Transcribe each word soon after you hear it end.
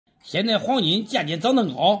现在黄金价钱涨得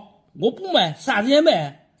高，我不卖，啥时间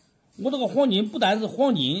卖？我这个黄金不单是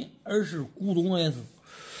黄金，而是古董也是。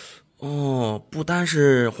哦，不单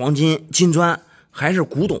是黄金金砖，还是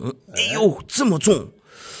古董。哎呦，这么重，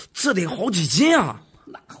这得好几斤啊！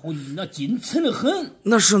那好几斤，那金沉得很。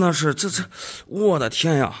那是，这，我的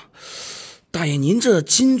天呀！大爷，您这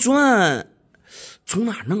金砖从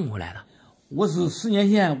哪弄回来的？我是10年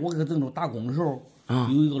前我搁郑州打工的时候，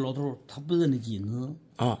有一个老头，他不认那金子。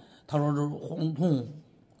他说这是黄铜。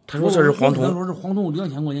他说这是黄铜。他说是黄铜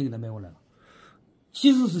，2000块钱给他买回来了。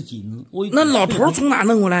其实是金子。那老头从哪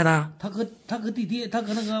弄回来的？他搁地底，他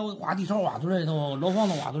搁那个挖地槽挖出来的，老房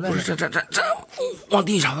子挖出来的。不是，这往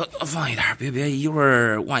地上放一点，别一会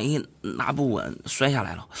儿万一拿不稳摔下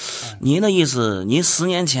来了。您的意思，您10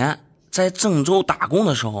年前在郑州打工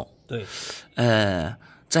的时候，对，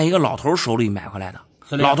在一个老头手里买回来的。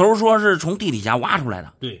老头说是从地底下挖出来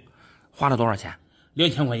的。对，花了多少钱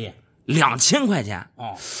？2000块钱。2000块钱？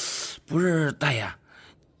不是大爷，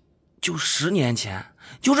就10年前，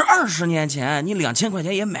就是20年前，你2000块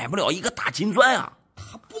钱也买不了一个大金砖啊！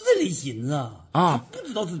他不认那金子啊，他不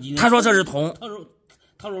知道是金子。他说这是铜。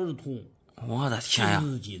他说是铜。我的天呀！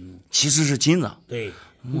其实是金子。对，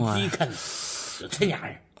我自己看，这家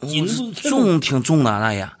伙金子重，挺重的，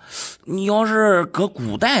大爷。你要是搁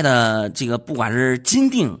古代的这个，不管是金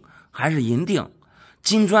锭还是银锭，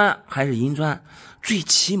金砖还是银砖，最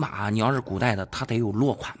起码你要是古代的，它得有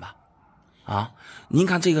落款吧？您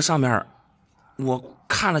看这个上面，我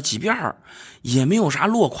看了几遍也没有啥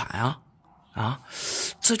落款啊。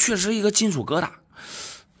这确实一个金属疙瘩。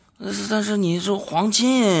但是你说黄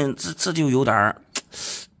金，这就有点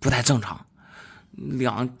不太正常。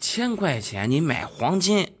2000块钱你买黄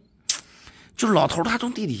金，就是老头他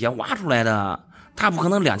从地底下挖出来的，他不可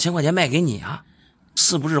能2000块钱卖给你啊。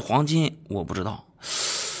是不是黄金我不知道，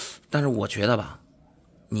但是我觉得吧，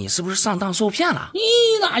你是不是上当受骗了？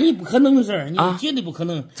那你不可能的事儿，你绝对不可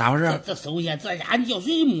能。咋回事？这首先这家你叫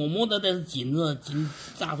谁摸摸的，这是金子，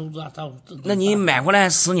咋手。那你买回来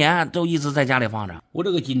10年都一直在家里放着？我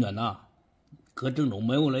这个金砖呐，搁郑州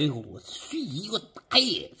买回来以后，随一个大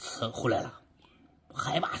爷车回来了，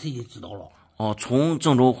害怕谁就知道了。从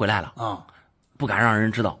郑州回来了不敢让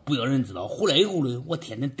人知道。不要人知道。回来以后呢，我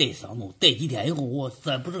天天带上头，带几天以后，我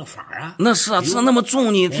这不是个法啊。那是啊，这那么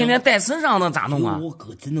重，你天天带身上，那咋弄啊？我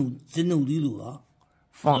搁枕头里头啊，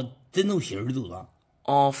放枕头芯里头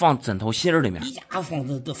啊。放枕头芯里面。一家放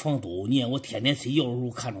多少年？我天天睡觉的时候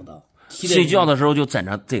看着它。睡觉的时候就枕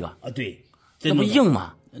着这个对，那不硬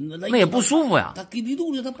吗？那也不舒服呀。他给你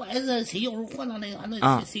肚里，他不还是睡觉时候换到那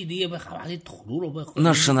个，谁的也不害怕给偷走了。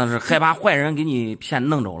那是害怕坏人给你骗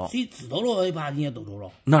弄走了。谁知道了，也把人家都走了。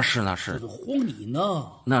那是。这是黄金呢。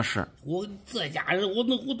那是。我这家人，我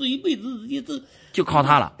这一辈子也就靠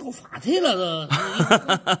他了。都发财了，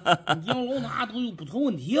养老哪都有不成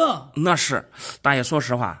问题啊。那是，大爷，说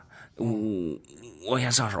实话，我先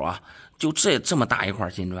上手啊，就这么大一块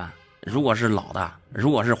金砖，如果是老的，如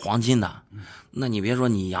果是黄金的，那你别说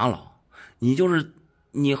你养老，你就是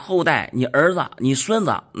你后代，你儿子，你孙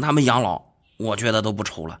子，他们养老，我觉得都不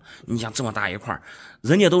愁了。你想这么大一块，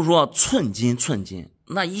人家都说寸金，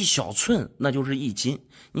那一小寸那就是1斤。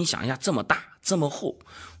你想一下，这么大这么厚，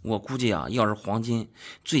我估计啊，要是黄金，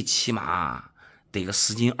最起码得个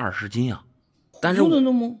10斤20斤啊。但是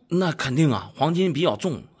那肯定啊，黄金比较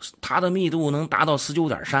重，它的密度能达到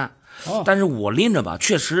19.3。但是我拎着吧，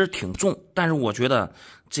确实挺重，但是我觉得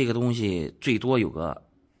这个东西最多有个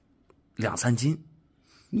2、3斤。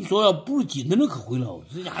你说要不是金的，那可毁了，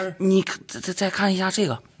这家人。你再看一下这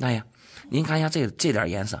个，大爷，您看一下这点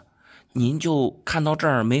颜色，您就看到这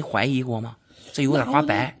儿没怀疑过吗？这有点发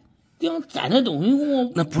白。这样沾点东西我。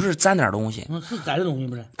那不是沾点东西，是沾点东西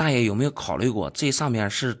不是？大爷有没有考虑过，这上面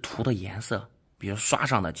是涂的颜色，比如刷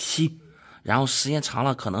上的漆，然后时间长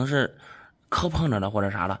了可能是磕碰着了或者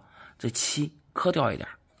啥了。这漆磕掉一点，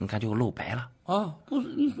你看就露白了不是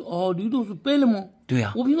你说里头是白的吗？对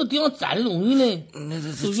呀。我平时顶上粘的东西呢，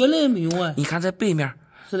这原来没有啊。你看在背面，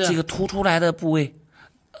这个凸出来的部位，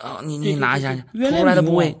你拿一下，凸出来的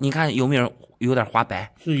部位，你看有没有点花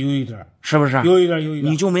白？是有一点，是不是？有一点。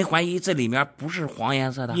你就没怀疑这里面不是黄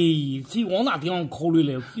颜色的？谁往那地方考虑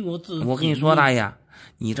了？我跟你说，大爷，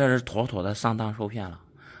你这是妥妥的上当受骗了，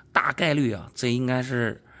大概率啊，这应该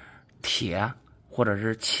是铁。或者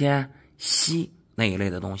是铅、锡那一类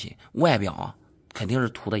的东西，外表啊肯定是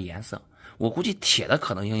涂的颜色。我估计铁的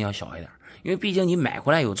可能性要小一点，因为毕竟你买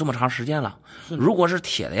回来有这么长时间了。如果是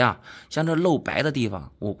铁的呀，像这露白的地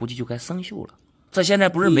方，我估计就该生锈了。这现在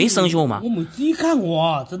不是没生锈吗？我没仔细看过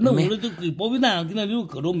啊，这弄的都给宝贝蛋给那留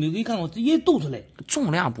搁着，没给看过，直接抖出来。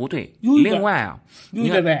重量不对，有一点另外啊，有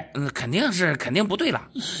点呗。肯定不对了。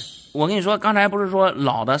我跟你说，刚才不是说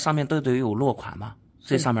老的上面都得有落款吗？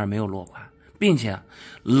这上面没有落款，并且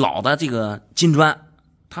老的这个金砖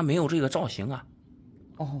它没有这个造型啊，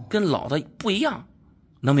哦，跟老的不一样，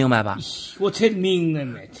能明白吧？我才明白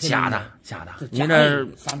没，假的，您这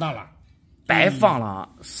这上当了。白放了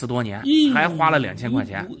10多年，还花了2000块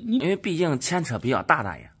钱，因为毕竟牵扯比较大，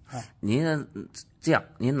大爷。您这样，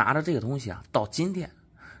您拿着这个东西啊，到金店，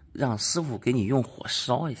让师傅给你用火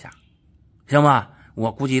烧一下，行吧？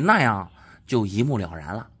我估计那样就一目了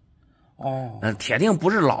然了。哦，铁定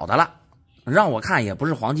不是老的了，让我看也不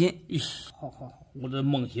是黄金。好，我这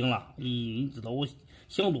梦醒了。你知道我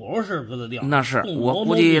想多少事儿搁这地方？那是，我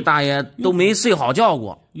估计大爷都没睡好觉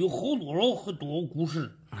过。有好多少故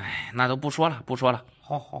事。哎，那都不说了。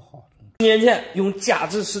好。10年前用价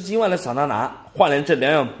值10几万的桑塔纳换了这2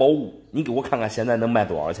样宝物，你给我看看现在能卖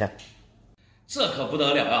多少钱？这可不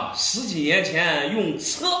得了呀！10几年前用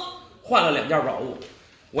车换了2件宝物，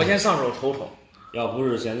我先上手瞅瞅。要不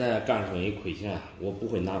是现在干生意亏钱，我不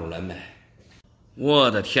会拿出来卖。我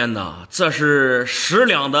的天哪，这是10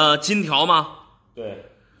两的金条吗？对，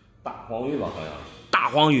大黄鱼吧，好像是。大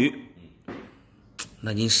黄鱼。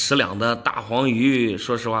那您10两的大黄鱼，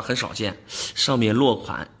说实话很少见，上面落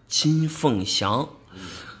款金凤祥，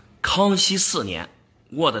康熙4年。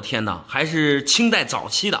我的天哪，还是清代早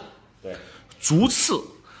期的。对，竹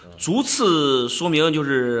刺说明就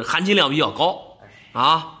是含金量比较高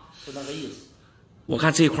啊，是那个意思。我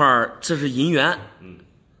看这块儿，这是银元。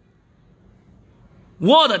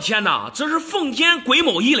我的天哪，这是奉天癸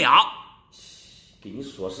卯1两。给你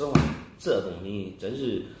说实话，这东西真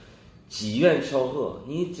是机缘巧合，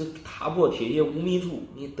你这踏破铁鞋无觅处，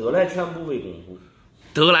你得来全不费功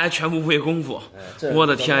夫。我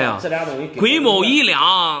的天呀，这俩东西癸卯1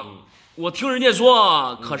两，我听人家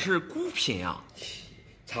说可是孤品啊。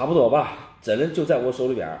差不多吧，真的就在我手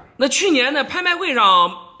里边。那去年的拍卖会上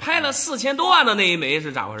拍了4000多万的那一枚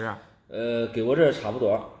是咋回事？给我这差不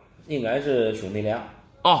多，应该是兄弟俩。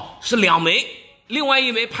哦，是2枚，另外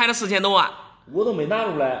1枚拍了4000多万。我都没拿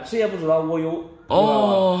出来，谁也不知道我有。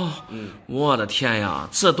哦，我的天呀，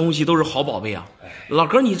这东西都是好宝贝啊！老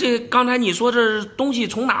哥，你这刚才你说这东西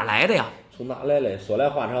从哪来的呀？从哪来的？说来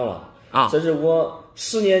话长了啊！这是我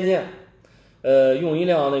10年前，用一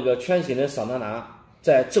辆那个全新的桑塔纳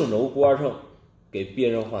在郑州古玩城给别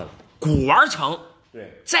人换了。古玩城？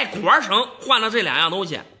对，在古玩城换了这2样东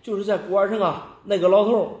西，就是在古玩城啊，那个老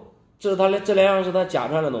头。这2样是他家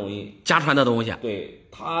传的东西。对，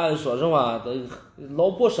他说实话，老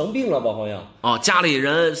婆生病了吧，好像。哦，家里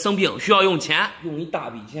人生病需要用钱，用一大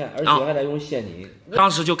笔钱，而且还得用现金。当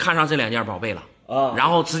时就看上这2件宝贝了啊，然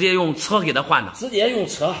后直接用车给他换的。直接用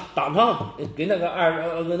车当场给那个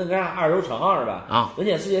二手车行是吧？啊，人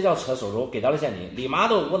家直接叫车收手，给他了现金，立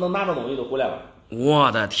马我能拿着东西就回来了。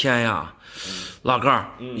我的天呀，老哥，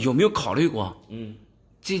有没有考虑过？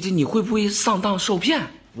这你会不会上当受骗？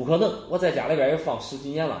不可能，我在家里边也放10几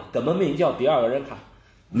年了，根本没叫第2个人看，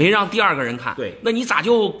没让第2个人看。对，那你咋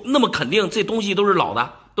就那么肯定这东西都是老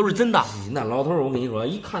的，都是真的？那老头我跟你说，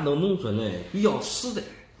一看到农村嘞，比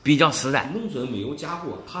较实在，农村没有假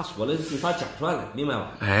货，他说的是他家传的，明白吗？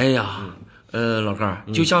哎呀，老哥，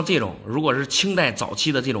就像这种，如果是清代早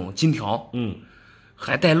期的这种金条，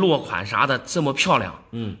还带落款啥的，这么漂亮，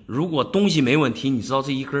如果东西没问题，你知道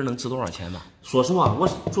这一根能值多少钱吗？说实话，我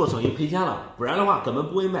做生意赔钱了，不然的话根本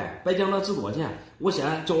不会卖。别讲它值多少钱，我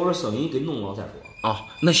先叫我的生意给弄了再说。哦，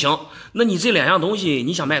那行，那你这2样东西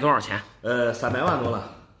你想卖多少钱？300万多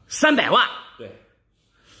了。300万？对。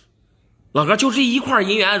老哥，就这一块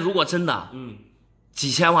银元，如果真的，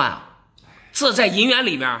几千万啊！这在银元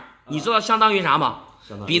里面，你知道相当于啥吗？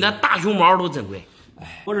比那大熊猫都珍贵。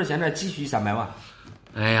哎，我这现在急需300万。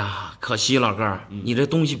哎呀，可惜老哥，你这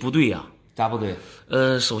东西不对呀。咋不对？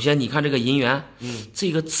首先你看这个银元，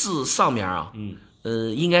这个字上面啊，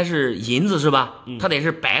应该是银子是吧？它得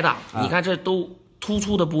是白的。你看这都突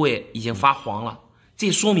出的部位已经发黄了，这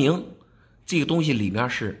说明这个东西里面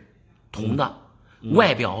是铜的，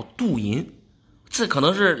外表镀银。这可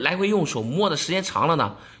能是来回用手摸的时间长了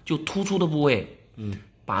呢，就突出的部位，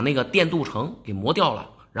把那个电镀层给磨掉了，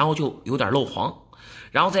然后就有点漏黄。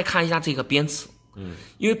然后再看一下这个边齿，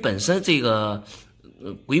因为本身这个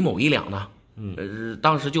癸卯1两呢，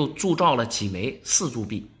当时就铸造了几枚4铸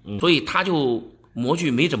币，所以它就模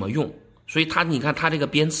具没怎么用，所以你看它这个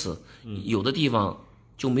边齿，有的地方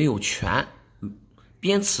就没有全，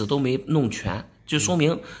边齿都没弄全，就说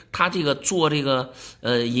明它这个做这个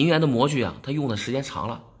银元的模具啊，它用的时间长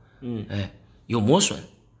了，有磨损。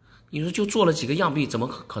你说就做了几个样币，怎么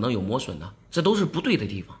可能有磨损呢？这都是不对的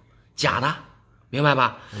地方，假的，明白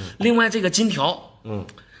吧？另外这个金条，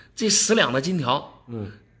这10两的金条，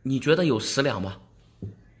你觉得有10两吗？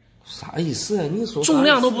啥意思啊？你说重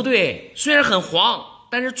量都不对，虽然很黄，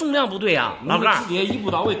但是重量不对啊，老哥。直接一步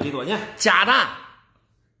到位给多少钱？假的，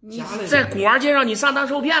你在古玩街上你上当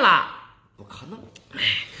受骗了。不可能，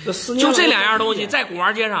就这2样东西在古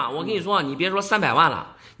玩街上，我跟你说，你别说300万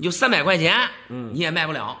了，你就300块钱，你也卖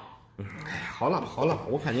不了。哎，好了吧，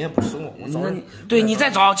我看你也不识我找人。对你再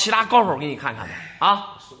找其他高手给你看看呗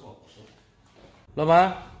啊！老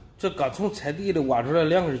板，这刚从菜地里挖出来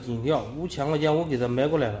2根金条，5000块钱我给他买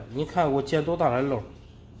过来了，你看我捡多大的漏？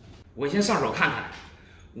我先上手看看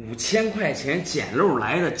，5000块钱捡漏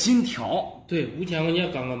来的金条。对，5000块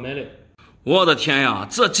钱刚刚买的。我的天呀，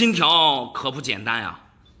这金条可不简单呀！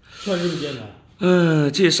确实不简单。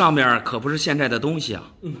这上面可不是现在的东西啊。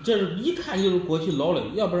这是一看就是过去老的，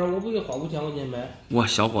要不然我不得花5000块钱买。哇，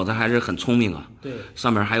小伙子还是很聪明啊。对，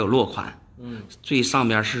上面还有落款。最上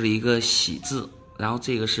面是一个喜字，然后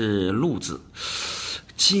这个是禄字，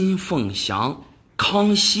金凤祥，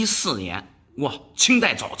康熙4年，哇，清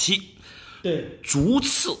代早期。对，竹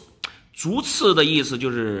刺，竹刺的意思就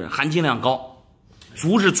是含金量高，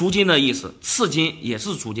竹是足金的意思，刺金也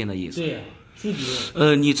是足金的意思。对呀，足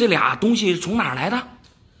金。你这俩东西从哪儿来的？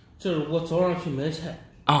这是我早上去买菜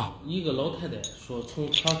啊，一个老太太说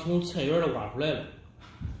她从菜园里挖出来的。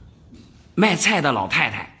卖菜的老太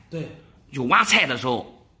太。对。有挖菜的时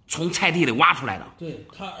候从菜地里挖出来的。对，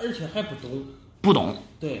她而且还不懂。不懂。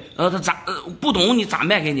对。他咋不懂？你咋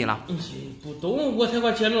卖给你了？不懂我才把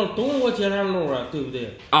捡漏，懂我捡啥漏啊？对不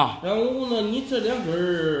对？啊。然后我问了你这2根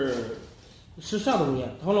是啥东西？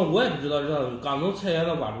他说我也不知道这东西，刚从菜园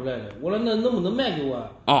子挖出来的。我说那能不能卖给我？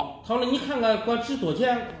哦。他说你看看管值多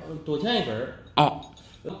钱？多钱1根？哦。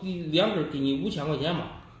 2根给你5000块钱嘛？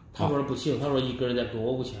他说不行，他说1根再给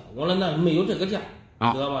我5000。我说那没有这个价。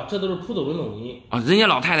知道吧？这都是普通的东西啊！人家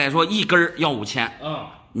老太太说1根要5000啊，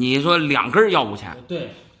你说2根要5000，对，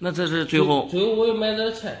那这是最后我又买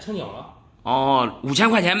点菜成交了。哦，5000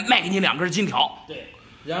块钱卖给你2根金条。对，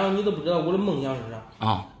然后你都不知道我的梦想是啥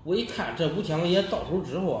啊！我一看这5000块钱到手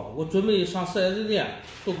之后啊，我准备上4S店，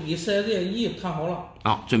都给4S店已经谈好了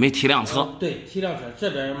啊，准备提辆车。对，提辆车，这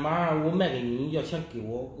边马上我卖给你，你要想给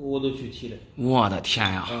我都去提了。我的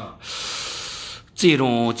天呀！这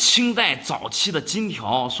种清代早期的金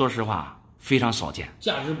条，说实话非常少见，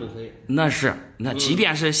价值不菲。那即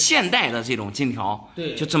便是现代的这种金条，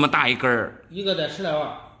对，就这么大1根儿，一个得10来万。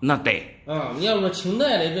那得你要说清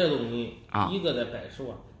代的这东西啊，一个得100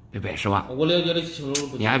万。得100万。我了解的清楚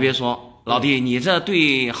不？你还别说，老弟，你这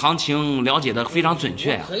对行情了解的非常准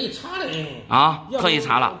确呀。可以查的啊，可以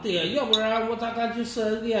查了。对呀，要不然我咋敢去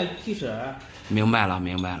4S店提车？明白了，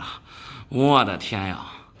我的天呀！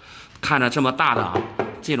看着这么大的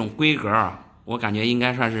这种规格，我感觉应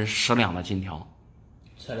该算是10两的金条。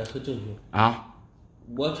猜的很正确啊！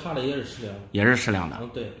我查的也是10两，也是10两的。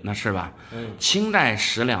对，那是吧？清代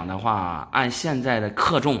10两的话，按现在的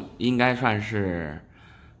克重，应该算是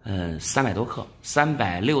300多克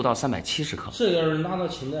，360到370克。这要是拿到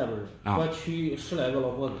清代不是啊，我娶10来个老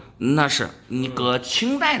婆子。那是你搁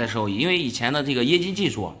清代的时候，因为以前的这个冶金技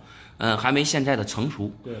术。还没现在的成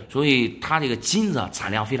熟，对，所以它这个金子产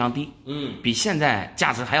量非常低，比现在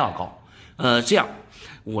价值还要高。这样，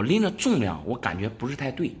我拎着重量，我感觉不是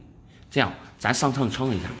太对。这样，咱上秤称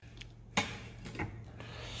一下。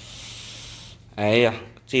哎呀，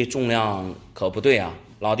这重量可不对啊！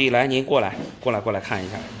老弟，来，您过来看一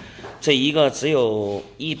下，这一个只有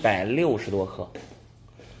160多克，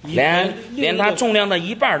连它重量的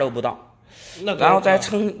1半都不到。然后再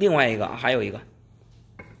称另外一个，还有一个。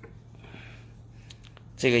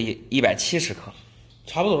这个170克，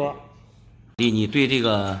差不多。你对这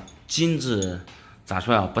个金子咋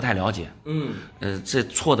说呀？不太了解。这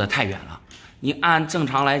错得太远了。你按正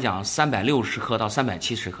常来讲，360克到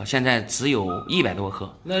370克，现在只有100多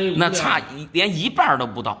克，那差连1半都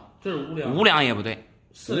不到。这是5两也不对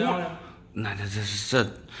，4两呀。那这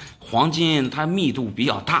黄金它密度比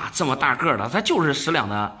较大，这么大个的，它就是10两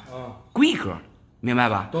的规格，明白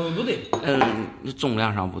吧？东西不对。重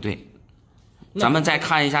量上不对。咱们再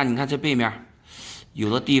看一下，你看这背面，有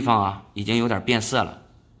的地方啊已经有点变色了，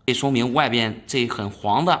这说明外边这很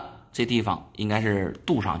黄的这地方应该是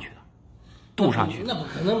镀上去的，那不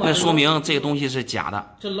可能吧？那说明这个东西是假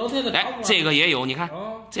的。这老太太来，这个也有，你看，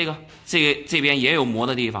这边也有磨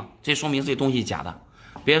的地方，这说明这东西假的。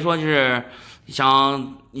别说是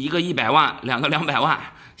像一个100万，2个200万，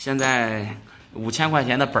现在5000块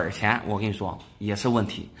钱的本钱，我跟你说也是问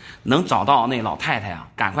题。能找到那老太太啊，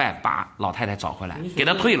赶快把老太太找回来，给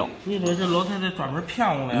她退了。你说这老太太专门骗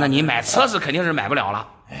我们？那你买车是肯定是买不了了。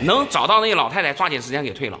能找到那老太太，抓紧时间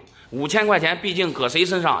给退了。5000块钱，毕竟搁谁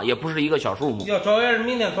身上也不是一个小数目。要找也是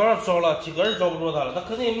明天早上找了，几个人找不着他了，他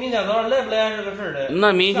肯定明天早上来不来是个事儿的。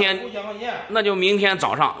那明天5000块钱，那就明天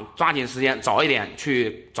早上抓紧时间早一点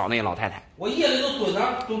去找那老太太。我夜里都蹲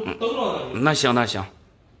那，都等着他。那行那行。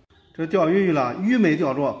这钓鱼了，鱼没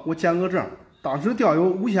钓着，我捡个证。当时钓友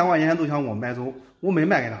5000块钱都想我买走，我没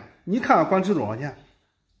卖给他。你看看管值多少钱？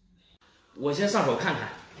我先上手看看。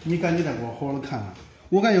你赶紧再给我好好的看看。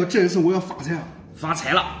我感觉这次我要发财了。发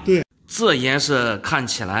财了。对，这颜色看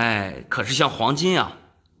起来可是像黄金啊，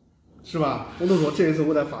是吧？我都说这一次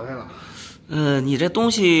我得发财了。你这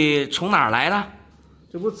东西从哪儿来的？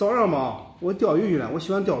这不早上嘛，我钓鱼去了，我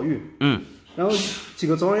喜欢钓鱼。然后这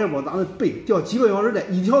个早上也不知道哪里背，钓几个小时的，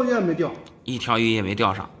一条鱼也没钓，一条鱼也没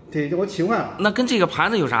钓上。对，叫我气坏了。那跟这个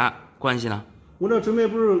盘子有啥关系呢？我这准备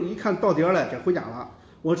不是一看到点了，该回家了，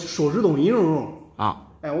我收拾东西用啊。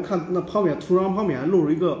哎，我看那旁边土壤旁边露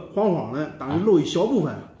出一个黄黄的，当时露一小部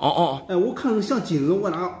分。哎，我看像金子，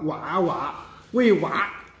我拿挖挖，我一挖，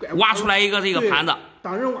挖出来一个这个盘子。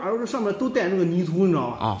当时挖着上面都带那个泥土，你知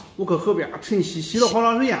道吧？我搁河边晨洗了好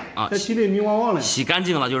长时间，才洗得明汪汪的。洗干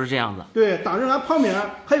净了就是这样子。对，当时俺旁边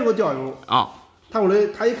还有个钓友他说的，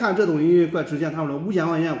他一看这东西怪值钱，他说5000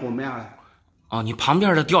块钱给我买下来。你旁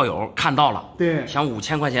边的钓友看到了，对，想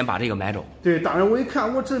5000块钱把这个买走。对，当时我一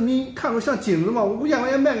看，我这你看着像金子嘛，我5000块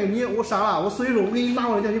钱卖给你，我傻了，我所以说我给你拿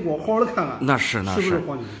过来，叫你给我好好的看看。那是那是，是不是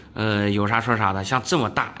黄金？有啥说啥的，像这么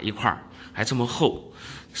大一块还这么厚，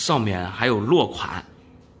上面还有落款，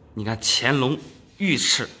你看乾隆御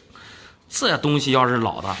赐，这东西要是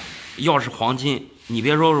老的，要是黄金，你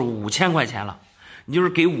别说是5000块钱了，你就是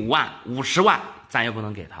给5万、50万，咱也不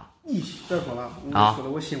能给他。别说了，说的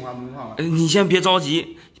我心花怒放了。你先别着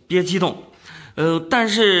急，别激动。但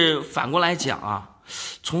是反过来讲啊，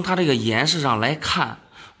从它这个颜色上来看，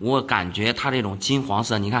我感觉它这种金黄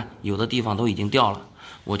色，你看有的地方都已经掉了，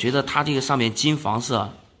我觉得它这个上面金黄色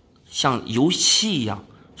像油漆一样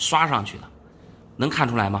刷上去的，能看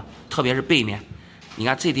出来吗？特别是背面，你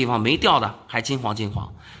看这地方没掉的还金黄金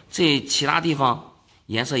黄，这其他地方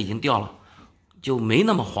颜色已经掉了，就没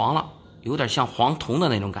那么黄了。有点像黄铜的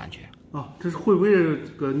那种感觉这是会不会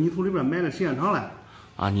这个泥土里边埋的时间长了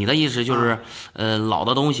啊？你的意思就是，老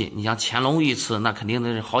的东西，你像乾隆御赐，那肯定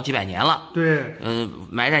得是好几百年了。对，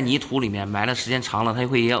埋在泥土里面，埋的时间长了，它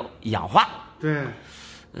会氧化。对，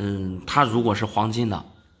它如果是黄金的，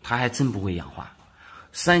它还真不会氧化。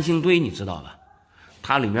三星堆你知道吧？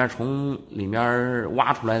它里面从里面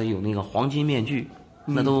挖出来的有那个黄金面具，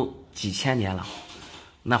那都几千年了。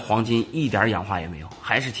那黄金一点氧化也没有，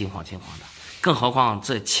还是金黄金黄的。更何况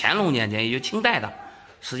这乾隆年间，也就清代的，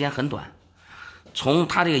时间很短。从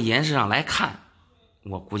它这个颜色上来看，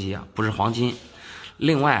我估计不是黄金。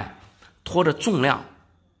另外，拖着重量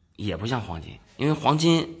也不像黄金，因为黄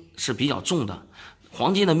金是比较重的，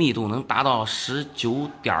黄金的密度能达到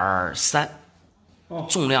19.3，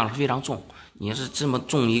重量是非常重。你是这么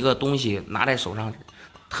重一个东西拿在手上，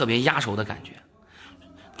特别压手的感觉。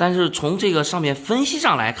但是从这个上面分析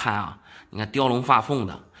上来看啊，你看雕龙发凤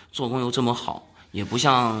的做工又这么好，也不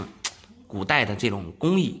像古代的这种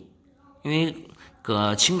工艺，因为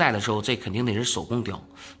搁清代的时候这肯定得是手工雕，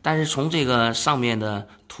但是从这个上面的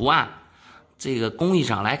图案这个工艺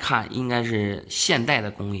上来看，应该是现代的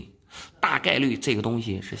工艺，大概率这个东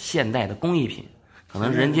西是现代的工艺品，可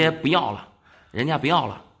能人家不要了，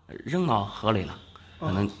扔到河里了，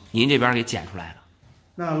可能您这边给捡出来了。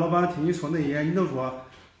那老板听你说那些，你都说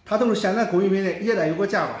它都是现在工艺品的，也得有个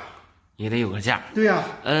价吧？也得有个价。对呀。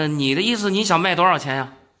你的意思你想卖多少钱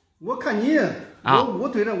呀？我看你我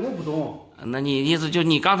对这我不懂。那你意思就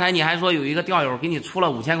你刚才你还说有一个钓友给你出了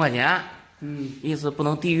5000块钱，意思不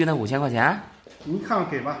能低于那5000块钱？你看看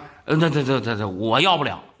给吧。对，我要不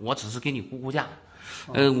了，我只是给你估价。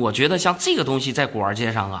我觉得像这个东西在古玩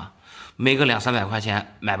街上啊，没个200-300块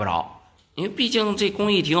钱买不着，因为毕竟这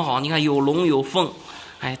工艺挺好，你看有龙有凤。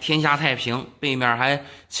天下太平，背面还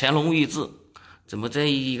乾隆御字，怎么这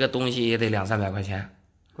一个东西也得200-300块钱？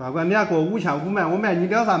乖，你还给我5500卖，我卖你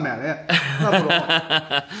200-300的，那不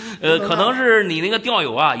中。可能是你那个钓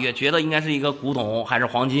友啊，也觉得应该是一个古董还是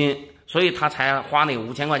黄金，所以他才花那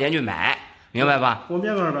5000块钱去买，明白吧？我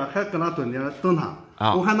面边还跟他蹲着等他。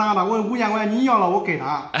我看他我5000块钱你要了，我给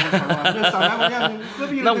他。这300块钱何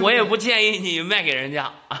必？那我也不建议你卖给人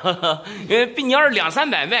家，因为你要是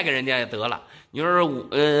200-300卖给人家也得了。你要是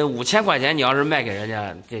5000块钱，你要是卖给人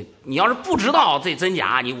家，你要是不知道这真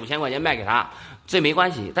假，你5000块钱卖给他，这没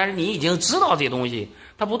关系。但是你已经知道这东西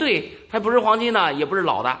它不对，它不是黄金的，也不是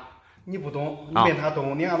老的。你不懂，你没他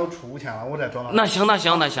懂，你俺都出5000了，我再装到。那行，那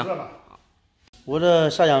行，那行。我这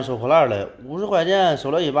下乡收破烂的，50块钱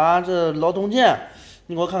收了一把这老铜钱，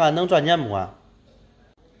你给我看看能赚钱不啊？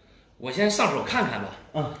我先上手看看吧。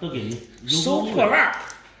都给你。收破烂，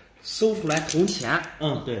收出来铜钱。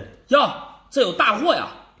对。哟，这有大货呀！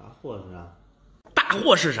大货是啥？大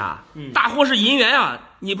货是啥？大货是银元啊！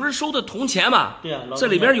你不是收的铜钱吗？对呀，这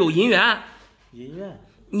里边有银元。银元。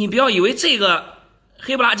你不要以为这个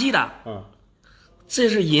黑不拉几的，这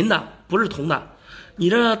是银的，不是铜的。你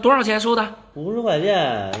这多少钱收的？50块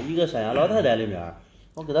钱，一个山下老太太里面，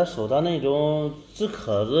我给她收到那种纸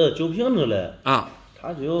壳子、酒瓶子的啊。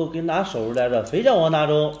他就给拿收入来着，非叫我拿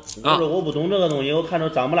走。我说我不懂这个东西，我看着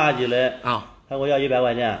脏不拉几的啊，他给我要100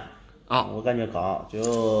块钱啊，我感觉高，就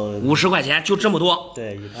50块钱，就这么多。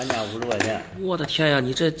对，一盘价50块钱。我的天呀，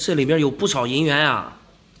你这里边有不少银元呀，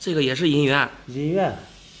这个也是银元。银元，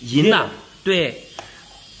银的，对。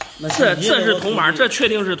这是铜板，这确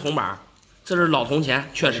定是铜板，这是老铜钱，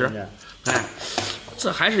确实。哎。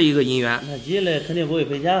这还是一个银元，那进来肯定不会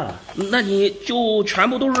赔钱啊。那你就全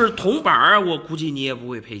部都是铜板，我估计你也不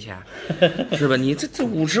会赔钱，是吧？你这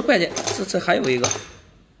50块钱，这还有一个，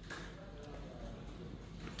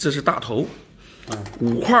这是大头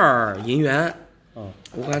，5块银元。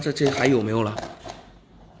我看这还有没有了？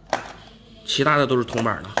其他的都是铜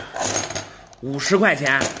板的，50块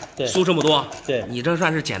钱收这么多，对你这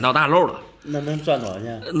算是捡到大漏了。那能赚多少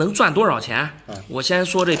钱？能赚多少钱？我先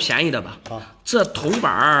说这便宜的吧。这铜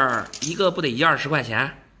板一个不得1-20块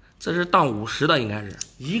钱？这是当50的，应该是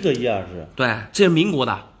一个1-20。对，这是民国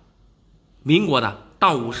的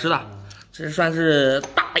当50的，这算是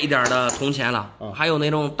大一点的铜钱了。还有那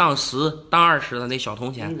种当10、当20的那小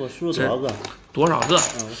铜钱。你给我数多少个？多少个？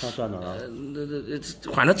我看赚多少？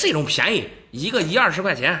反正这种便宜，一个1-20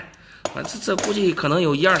块钱，反正这估计可能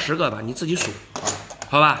有1-20个吧，你自己数。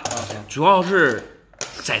好吧，主要是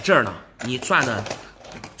在这儿呢，你赚的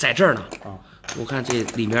在这儿呢。我看这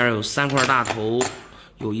里面有3块大头，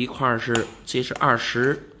有一块这是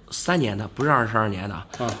23年的，不是22年的。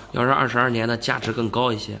要是22年的，价值更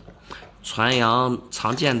高一些。传扬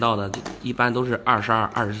常见到的，一般都是22、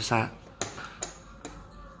23，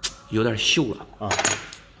有点锈了。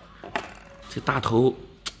这大头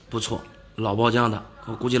不错，老包浆的，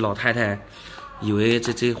我估计老太太以为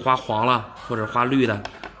这花黄了或者花绿的，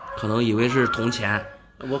可能以为是铜钱。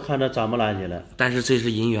我看着脏不拉几的，但是这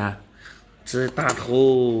是银元。这大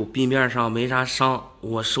头壁面上没啥伤，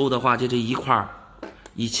我收的话就这一块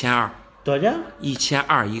1200。多少钱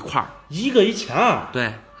？1200一块，一个1200。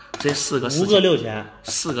对，这4个5个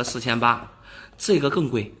6000，4个4800，这个更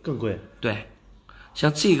贵。更贵。对，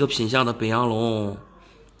像这个品相的北洋龙，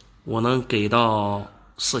我能给到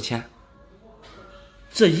4000。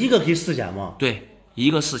这一个给4000吗？对，一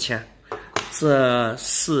个4000，这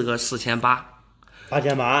4个4800。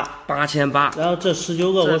8800，然后这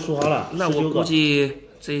19个我数好了，那我估计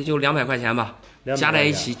这就200块钱吧，加在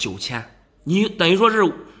一起9000，你等于说是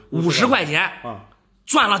50块钱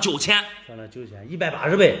赚了9000，赚了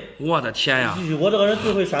9000，180倍。我的天呀！我这个人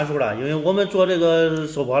最会算数了，因为我们做这个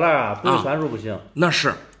收破烂不会算数不行。那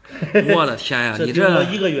是，我的天呀！你这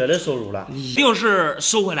1个月的收入了，一定是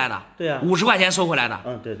收回来的。对呀，50块钱收回来的。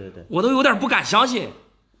对，我都有点不敢相信。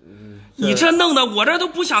你这弄得我这都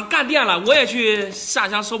不想干店了，我也去下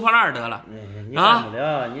乡收破烂得了。你干不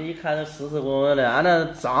了，你一看这湿湿滚滚的，俺那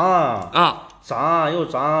脏脏又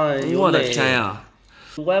脏又累。我的天呀！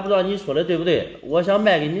我也不知道你说的对不对，我想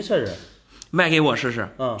卖给你试试。卖给我试试。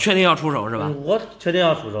确定要出手是吧？我确定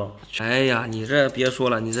要出手。哎呀，你这别说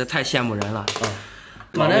了，你这太羡慕人了。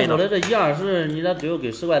刚才说的这1-20，你这最后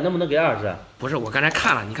给10块，能不能给20？不是，我刚才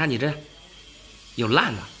看了，你看你这有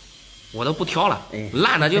烂的。我都不挑了，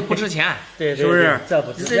烂的就不值钱，对，是不是？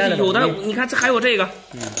这有的，你看这还有这个，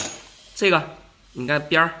这个你看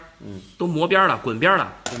边儿，都磨边了，滚边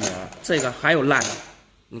了，这个还有烂的，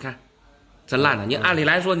你看这烂的，你按理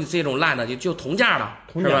来说你这种烂的就同价了，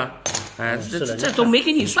是吧？哎，这都没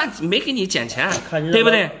给你算，没给你减钱，对不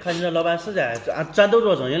对？看你这老板实在，咱都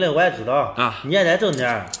做生意的，我也知道啊，你也得挣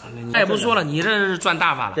点。哎，不说了，你这是赚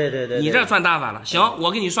大发了，对，你这赚大发了。行，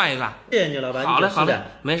我给你算一算。谢谢你，老板。好嘞，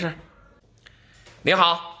没事。你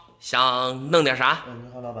好，想弄点啥？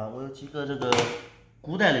你好，老板，我有几个这个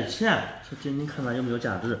古代的钱，您看看有没有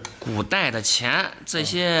价值？古代的钱，这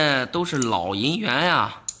些都是老银元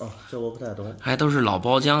呀。这我不太懂。还都是老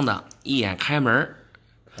包浆的，一眼开门。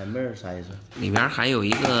开门啥意思？里面还有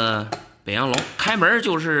一个北洋龙，开门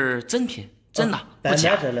就是真品，真的不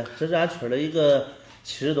假。这是俺村的一个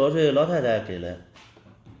70多岁老太太给的。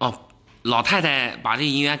老太太把这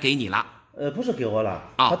银元给你了。不是给我了，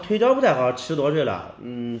他腿脚不太好，70多岁了。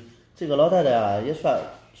这个老太太啊，也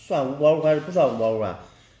算五保户还是不算五保户啊？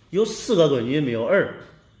有4个闺女，没有儿，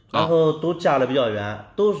然后都嫁的比较远，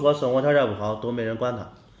都说生活条件不好，都没人管她。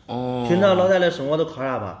平常老太太生活都靠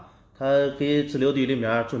啥吧？她给自留地里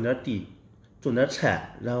面种点地，种点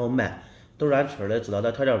菜，然后卖，都是俺村的知道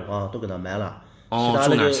她条件不好，都给她买了。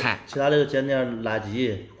种点菜，其他的就捡点垃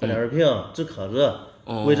圾，换点瓶，纸壳子，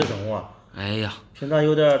维持生活。哎呀，平常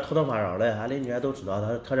有点头疼发烧的，俺邻居都知道她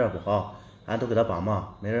条件不好，俺都给她帮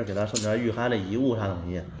忙，没人给她送点御寒的衣物啥东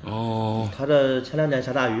西。她这前2天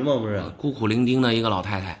下大雨嘛，不是？孤苦伶仃的一个老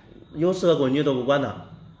太太，有4个闺女都不管她。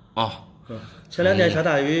前2天下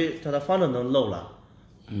大雨，她的房子都漏了。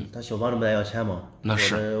她修房子不得要钱吗？那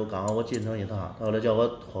是。刚好我进城一趟，她后来叫我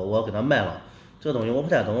托我给她卖了。这东西我不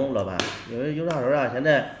太懂，老板，因为有啥时候啊，现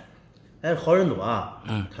在还是好人多啊，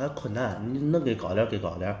他困难，你能给高点给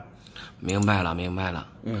高点。明白了。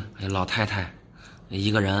老太太一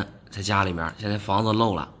个人在家里面，现在房子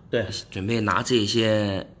漏了，对，准备拿这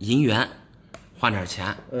些银元换点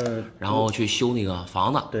钱，然后去修那个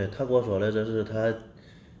房子。对，他跟我说的，这是他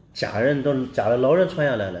家人都家里老人传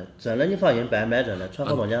下来了，真的你放心，白买真的，传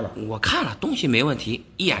好多年了。我看了东西没问题，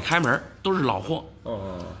一眼开门都是老货。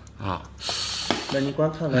那你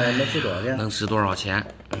光看看能值多少钱？能值多少钱？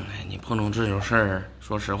你碰着这种事儿，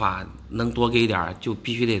说实话，能多给点就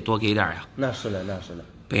必须得多给点呀。那是的。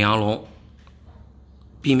北洋龙，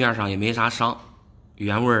壁面上也没啥伤，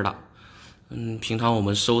原味的。平常我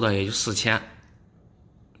们收的也就4000，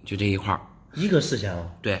就这一块。一个4000啊？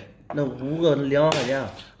对。那5个2万块钱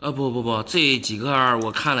啊？不，这几个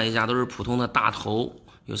我看了一下，都是普通的大头，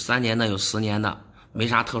有3年的，有10年的，没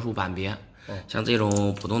啥特殊版别。像这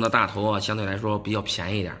种普通的大头啊，相对来说比较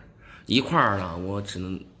便宜一点，一块呢，我只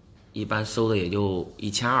能一般收的也就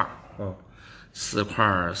1200， 4块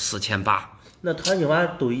4800。那他你娃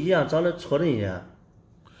都一样，长得错的一样。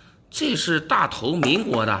这是大头，民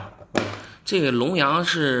国的，这个龙阳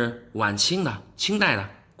是晚清的，清代的，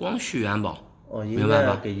光绪元宝。明白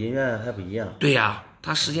吧？跟银元还不一样。对呀，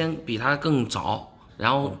它时间比它更早，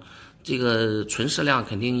然后这个存世量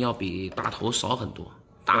肯定要比大头少很多。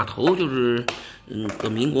大头就是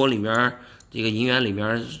民国里面这个银元里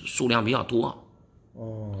面数量比较多。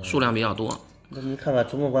数量比较多。那你看看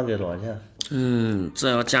总共管给多少钱？这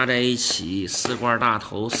要加在一起，4罐大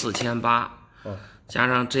头4800，加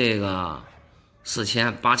上这个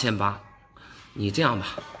4000 8800。你这样吧，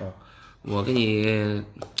我给你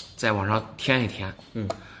再往上添一添，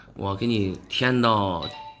我给你添到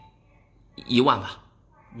1万吧。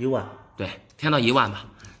1万？对，添到1万吧。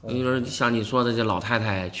你说像你说的，这老太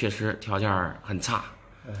太确实条件很差，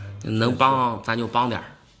能帮咱就帮点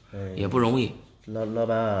也不容易。老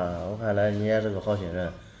板啊，我看来你也是个好心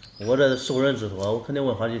人，我这受人之托，我肯定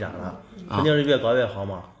问好几家了，肯定是越高越好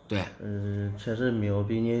嘛。对，确实没有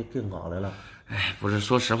比你更高的了。不是，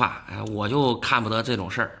说实话，我就看不得这种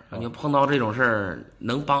事儿，你碰到这种事儿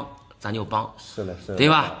能帮咱就帮，是的，对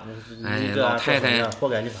吧？老太太活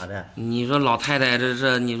该你发财。你说老太太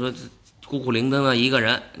这你说孤苦伶仃的一个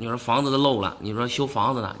人，你说房子都漏了，你说修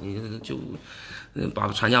房子呢，你就把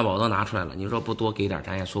传家宝都拿出来了，你说不多给点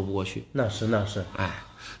咱也说不过去。那是，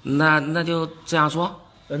那就这样说。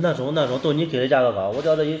那种都你给的价格高，我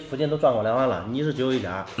叫这附近都转过2万了，你是只有一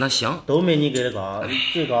家。那行，都没你给的高，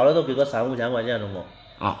最高的都给个3、5千块钱总共。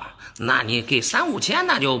那你给3、5千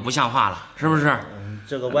那就不像话了，是不是？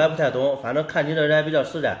这个我也不太懂，反正看你这人也比较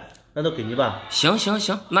实在，那都给你吧。行，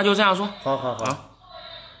那就这样说。好。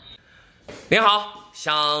您好，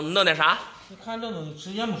想弄点啥？你看这东西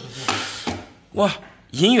值钱不值钱？哇，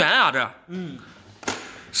银元啊，这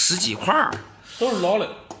10几块都是老的。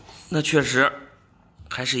那确实，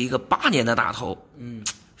还是一个8年的大头，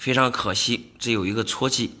非常可惜，只有一个戳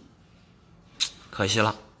记，可惜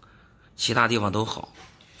了，其他地方都好。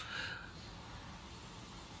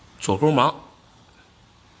左勾芒，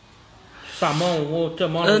啥芒？我这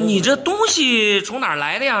芒。你这东西从哪儿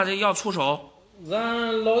来的呀？这要出手？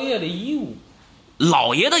俺老爷的遗物。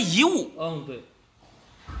老爷的遗物？对。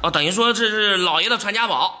等于说这是老爷的传家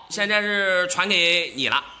宝，现在是传给你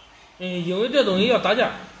了。因为这东西要打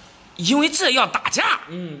架。因为这要打架？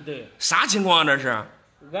对。啥情况这是？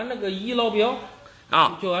俺那个姨老表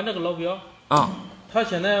就俺这个老表他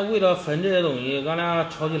现在为了分这些东西，俺俩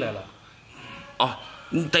吵起来了。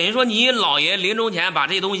等于说你老爷临终前把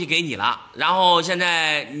这东西给你了，然后现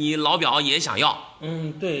在你老表也想要。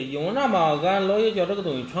对，因为啥嘛？俺老爷叫这个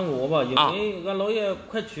东西传给我吧，因为俺老爷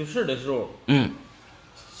快去世的时候，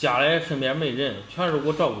家里身边没人，全是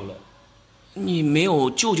我照顾的。你没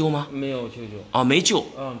有舅舅吗？没有舅舅。没舅。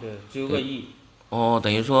对，只有个姨。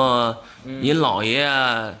等于说您老爷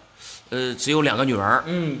只有2个女儿。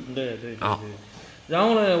对。然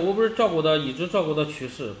后呢，我不是一直照顾到去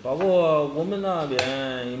世，包括我们那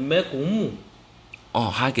边买公墓。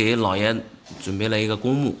还给老爷准备了一个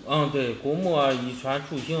公墓。对，公墓啊，遗传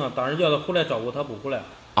出行啊，当时叫他回来照顾，他不回来。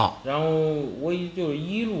然后我就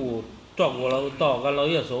一路照顾了到俺姥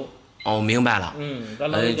爷走。明白了。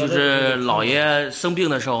就是老爷生病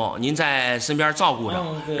的时候，您在身边照顾着，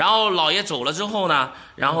然后老爷走了之后呢，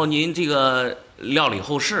然后您这个料理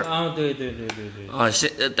后事。对。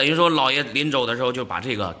等于说老爷临走的时候就把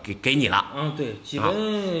这个给你了。对，基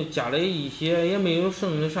本家里一些也没有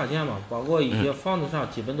剩的啥钱嘛，包括一些房子上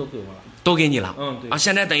基本都给我了。都给你了。对。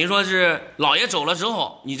现在等于说是老爷走了之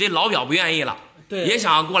后，你这老表不愿意了。对，也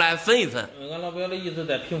想过来分一分。俺老表的意思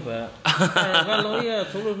在平分，但是俺姥爷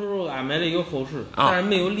走的时候安排的有后事，但是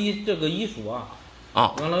没有立这个遗书啊。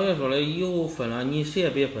俺姥爷说了，以后分了你谁也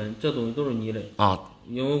别分，这东西都是你的。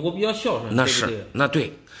因为我比较孝顺。那是，那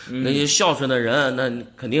对，那些孝顺的人，那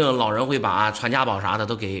肯定老人会把传家宝啥的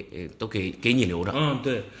都给你留着。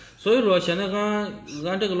对。所以说现在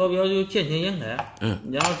俺这个老表就见钱眼开，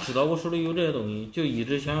然后知道我手里有这些东西，就一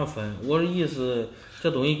直想要分。我的意思，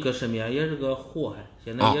这东西搁身边也是个祸害，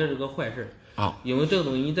现在也是个坏事。因为这个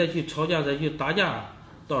东西你再去吵架再去打架，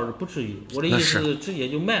倒是不至于。我的意思直接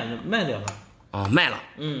就卖掉了。卖了。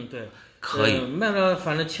对。可以。卖了，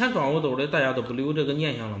反正钱装我兜里，大家都不留这个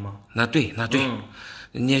念想了吗？那对。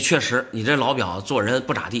你确实，你这老表做人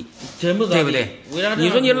不咋地，真不咋地，对不对？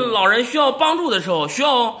你说你老人需要帮助的时候，需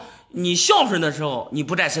要你孝顺的时候，你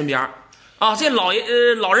不在身边这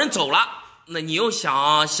老人走了，那你又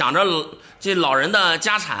想着这老人的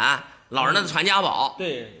家产，老人的传家宝，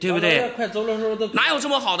对不对？俺姥爷快走的时候都哪有这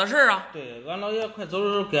么好的事啊？对，俺姥爷快走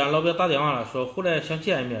的时候给俺老表打电话了，说回来想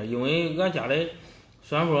见一面，因为俺家里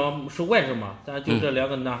虽然说是外甥嘛，但就这2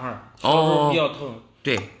个男孩，小时候比较疼。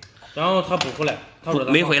对。然后他不回来，他说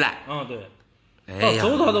没回来。对。到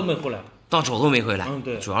走他都没回来。到走都没回来。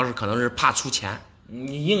对。主要是可能是怕出钱。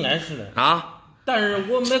应该是的。但是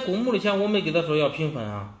我买公墓的钱我没给他说要平分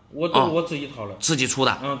啊，我都是我自己掏了。自己出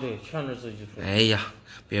的。对，全是自己出的。哎呀，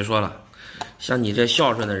别说了，像你这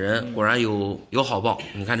孝顺的人，果然有好报。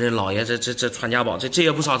你看这老爷这传家宝，这也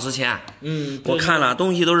不少值钱。我看了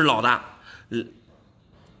东西都是老的。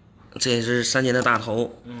这也是3年的大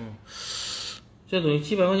头。这东西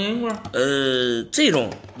几百块钱一块。这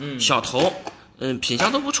种小头，品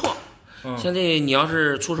相都不错。现在你要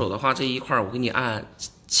是出手的话，这一块我给你按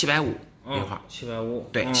750一块。750。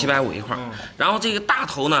对，750一块。然后这个大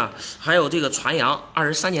头呢，还有这个传阳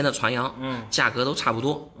，23年的传阳，价格都差不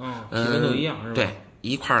多。基本都一样是吧？对，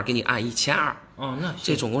一块给你按1200。那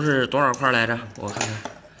这总共是多少块来着？我看看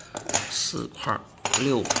，4块、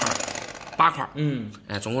6块、8块。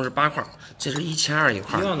总共是8块，这是1200一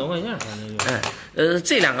块，1万多块钱反正就。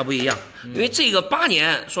这2个不一样，因为这个8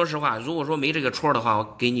年，说实话，如果说没这个戳的话，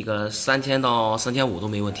我给你个3000到3500都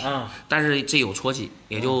没问题。但是这有戳记，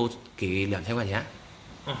也就给2000块钱。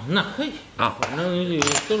那可以反正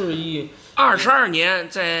都是22年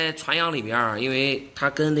在传阳里边，因为它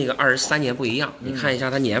跟那个23年不一样，你看一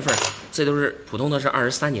下它年份，这都是普通的是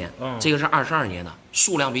23年，这个是22年的，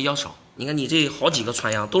数量比较少。你看你这好几个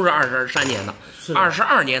传阳都是23年的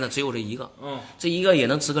，22年的只有这一个，这一个也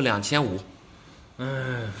能值个2500。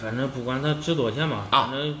反正不管它值多少钱吧，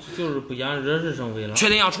反正就是不想惹是生非了。确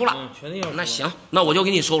定要出了？确定要出了。那行，那我就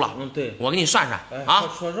给你收了。对，我给你算算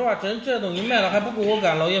说实话，这东西卖了还不够我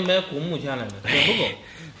干老爷买公墓钱来的，真不够。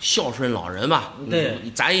孝顺老人吧，对，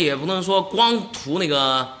咱也不能说光图那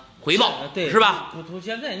个回报，对，是吧？不图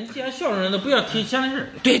现在，你既然孝顺人，都不要提钱的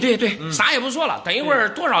事。对，啥也不说了，等一会儿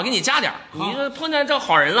多少给你加点。你说碰见这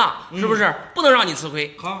好人了，是不是？不能让你吃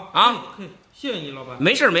亏。好可以，谢谢你老板。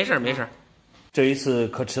没事。这一次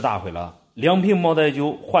可吃大亏了，2瓶茅台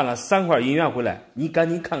酒换了3块银元回来，你赶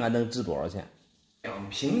紧看看能值多少钱？2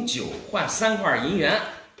瓶酒换3块银元，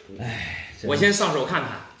我先上手看看。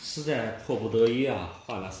实在迫不得已啊，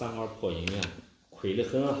换了3块破银元，亏得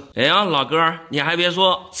很啊！哎呀，老哥，你还别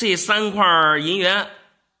说，这3块银元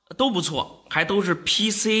都不错，还都是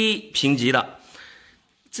PC 评级的。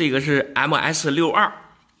这个是 MS62，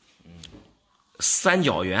三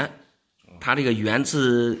角圆，它这个圆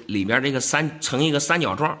字里边这个成一个三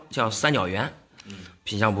角状，叫三角圆，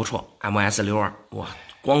品相不错。MS62，哇，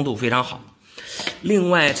光度非常好。另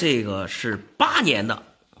外这个是8年的。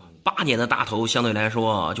8年的大头相对来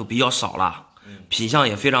说就比较少了，品相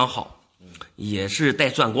也非常好，也是带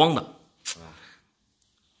钻光的，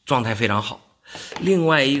状态非常好。另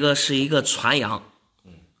外一个是一个传阳，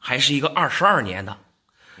还是一个22年的，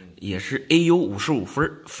也是 AU 55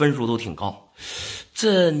分，分数都挺高。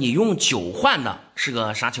这你用酒换的是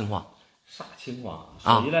个啥情况？啥情况？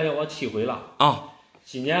说起来要我气毁了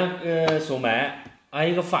今年收买，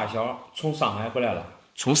俺一个发小从上海回来了。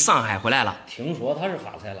从上海回来了，听说他是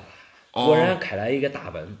发财了，果然开了一个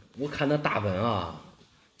大本。我看那大本啊，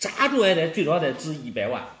咋着也得最少得值100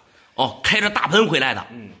万。哦，开着大本回来的。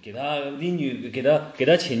给他邻居给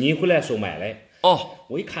他亲戚回来收买来。哦，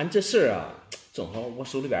我一看这事儿啊，正好我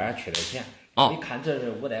手里边缺点钱。我一看这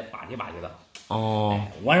事我得巴结巴结他。哦，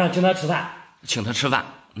晚上请他吃饭。请他吃饭，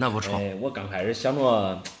那不错。我刚开始想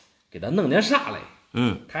着给他弄点啥嘞。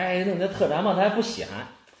他还弄点特产嘛，他还不稀罕。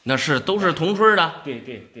那是都是同村的。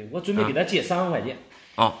对，我准备给他借3万块钱。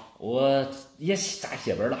我也扎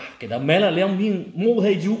血本了，给他买了2瓶茅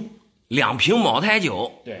台酒。2瓶茅台酒。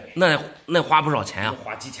对，那花不少钱啊？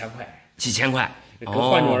花几千块。几千块。搁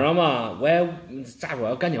饭桌上嘛，我也咋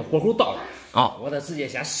说，赶紧火候到了。我得直接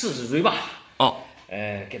先试嘴吧。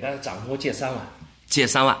给他张口借3万。借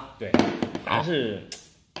3万。对，但是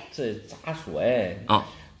这咋说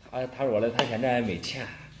他说了，他现在还没钱，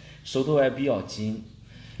手头还比较紧。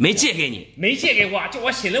没借给你？没借给我，就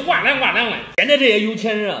我心里哇凉哇凉的。现在这些有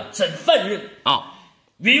钱人啊，真烦人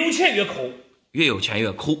越有钱越抠，越有钱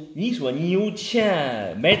越抠。你说你有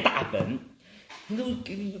钱买大本，你都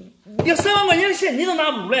连3万块钱的钱你都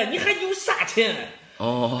拿不出来，你还有啥钱？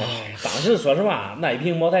当时说实话，那一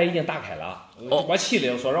瓶茅台已经打开了，我气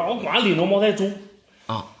的，说实话，我光拎着茅台走。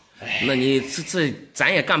那你这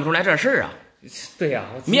咱也干不出来这事儿啊。对呀，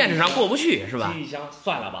面子上过不去是吧？一想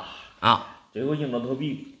算了吧。最后硬着头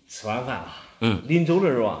皮吃完饭了。临走的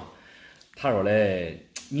时候他说嘞，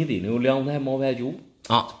你得有2台茅台酒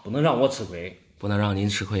不能让我吃亏，不能让您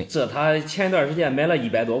吃亏。这他前一段时间买了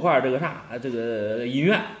100多块这个银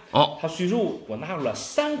元。他随手给我拿出了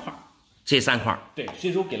3块。这3块？对，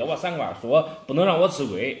随手给了我3块，说不能让我吃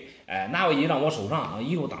亏，拿回去让我收上，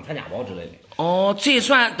以后当传家宝之类的。这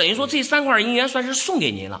算等于说这3块银元算是送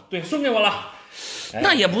给您了？对，送给我了。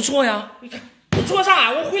那也不错呀。你看不错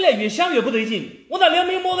啥？我回来越想越不对劲，我那2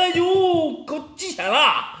瓶茅台酒够几千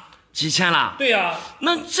了。几千了？对呀。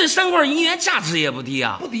那这3块银元价值也不低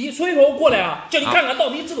啊。不低，所以说我过来叫你看看到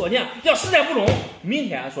底值多少钱。要实在不中，明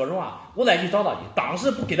天说实话我再去找他去。当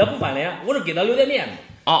时不给他不翻脸，我是给他留点面子。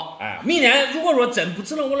明天如果说真不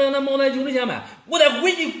值了我2台茅台酒的钱买，我再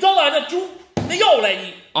回去找他这酒得要来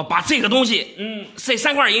你。把这个东西这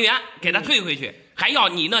3块银元给他退回去，还要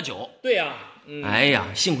你那酒。对呀。哎呀，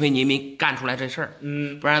幸亏你没干出来这事儿。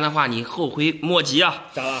不然的话你后悔莫及啊。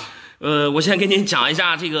咋了？我先给您讲一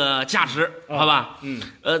下这个价值，好吧？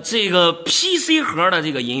这个 PC 盒的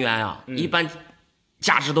这个银元啊，一般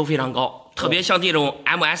价值都非常高，特别像这种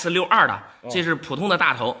MS62的，这是普通的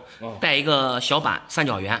大头，带一个小板三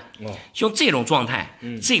角圆，像这种状态，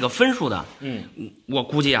这个分数的，我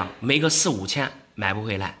估计没个4、5千买不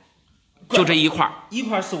回来，就这一块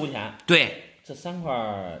4、5千。对。这3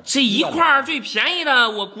块，这一块最便宜的，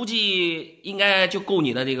我估计应该就够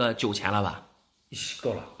你的这个9钱了吧？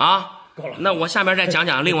够了够了。那我下面再讲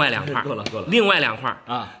讲另外2块。够了。另外2块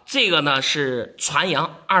这个呢是传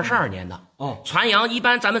阳22年的。传阳一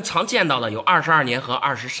般咱们常见到的有22年和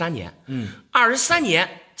23年。23年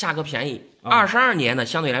价格便宜，22年呢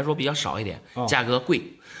相对来说比较少一点，价格贵。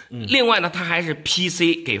另外呢，它还是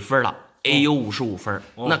PC 给分了。AU 55分，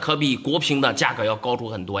那可比国评的价格要高出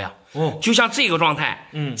很多呀。就像这个状态，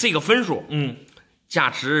这个分数，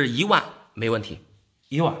价值1万没问题。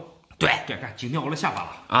1万，对，惊掉我的下巴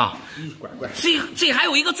了乖。这还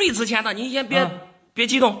有一个最值钱的，您先别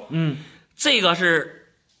激动。这个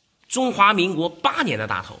是中华民国8年的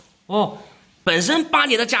大头。本身8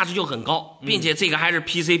年的价值就很高，并且这个还是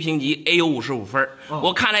PC 评级 AU 55分。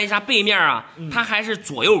我看了一下背面它还是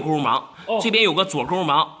左右勾芒，这边有个左勾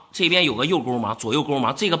芒。这边有个右勾芒，左右勾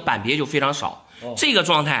芒，这个板别就非常少。这个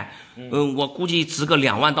状态，我估计值个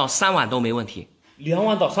2万到3万都没问题。2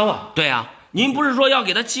万到3万？对啊，您不是说要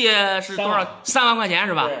给他借是多少3万块钱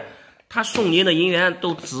是吧？他送您的银元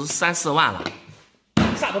都值3、4万了。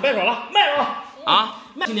啥都别说了，卖了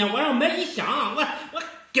今天晚上买1箱，我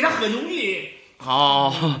给他喝酒去。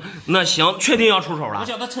那行，确定要出手了。我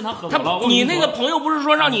叫他趁他喝多了。你那个朋友不是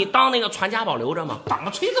说让你当那个传家宝留着吗？当个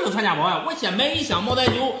锤子的传家宝呀！我先买1箱茅台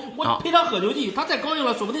酒，我陪他喝酒去，他再高兴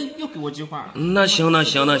了，说不定又给我几块。那行。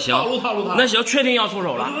套路他。那行，确定要出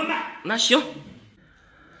手了。那行，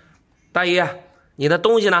大姨，你的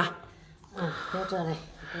东西呢？在这里，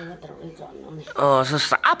给我兜里装着呢。是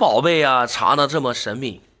啥宝贝啊？藏的这么神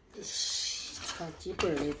秘？传几辈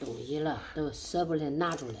的东西了，都舍不得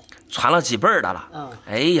拿出来。传了几辈的了？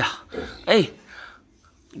哎呀，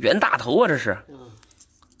袁大头啊，这是。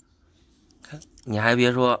看，你还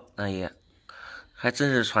别说，大爷，还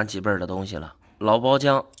真是传几辈的东西了。老包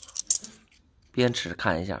浆，边尺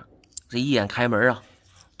看一下，这一眼开门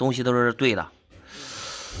东西都是对的。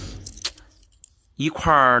一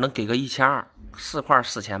块能给个1200，4块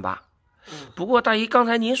4800。不过大姨刚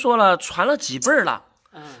才您说了传了几辈了，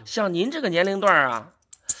像您这个年龄段啊，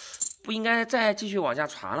不应该再继续往下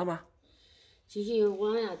传了吗？继续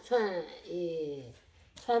往下传，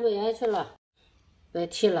传不下去了，别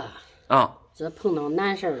提了啊。这碰到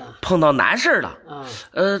难事了。碰到难事了啊？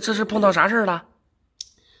这是碰到啥事了？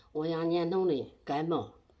我养年头的感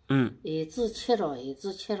冒，一直切着，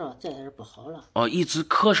这也是不好了。哦，一直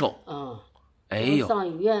咳嗽。哎呦！上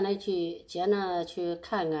医院里去检查去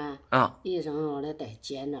看看啊，医生让我来带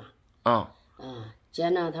检查。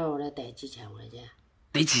检查头来带几千块钱。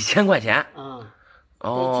得几千块钱？得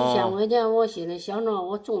几千块钱，我心里想着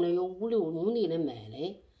我种的有5、6亩地的麦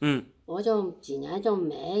嘞。我就今年就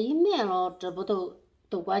卖了，这不都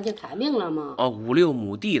管去看病了吗？5、6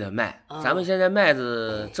亩地的麦，咱们现在麦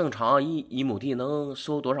子正常一亩地能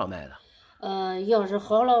收多少麦子？要是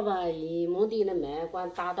好了吧，1亩地的麦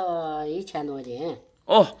管达到1000多斤。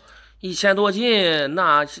1000多斤，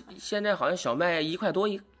那现在好像小麦1块多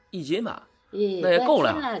一斤吧？那也够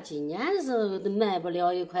了。今年是卖不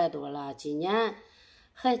了1块多了，今年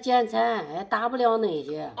还减产，还达不了那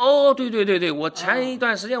些。对，我前一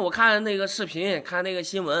段时间我看那个视频，看那个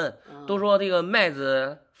新闻，都说这个麦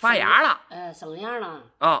子发芽了。生芽了。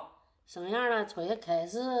生芽了，从开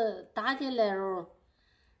始打进来时候，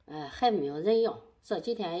还没有人要，这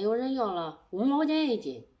几天有人要了，5毛钱一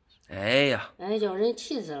斤。哎呀，叫人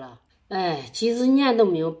气死了。几十年都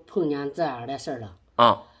没有碰见这样的事了。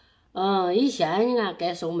以前你看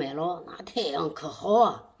该收麦了，那太阳可好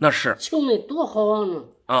啊。那是。晴的多好呢。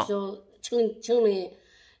就晴的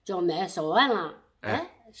叫麦收完了，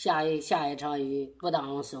下一场雨不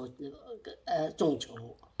当收中秋。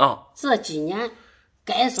这几年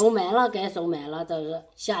该收麦了，这是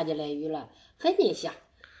下起来雨了，还没下，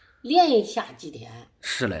连续下几天。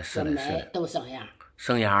是嘞，麦都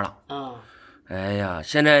生芽了。哎呀，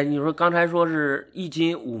现在你说刚才说是1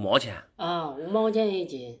斤5毛钱。5毛钱一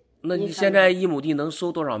斤。那你现在1亩地能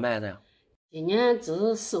收多少麦子呀？今年只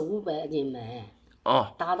400-500斤麦。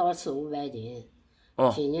达到400-500斤。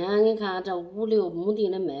今年你看这5、6亩地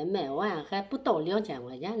的麦卖完，还不到2000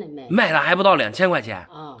块钱的麦。卖了还不到2000块钱。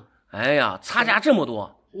哎呀，差价这么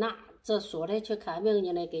多。那这说的去看病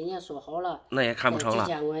去了，给人家说好了。那也看不成了。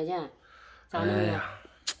几千块钱，咋弄呀？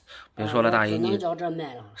别说了，大姨，只能叫这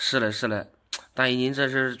卖了。是嘞，大姨您这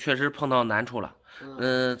是确实碰到难处了。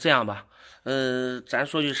这样吧，咱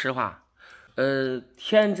说句实话，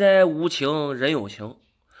天灾无情人有情。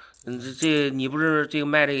这你不是这个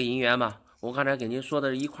卖这个银元吗？我刚才给您说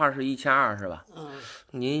的一块是1200是吧？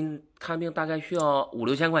您看病大概需要5、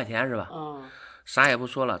6千块钱是吧？啥也不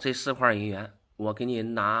说了，这4块银元我给你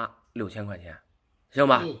拿6000块钱，行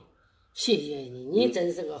吧？谢谢你，你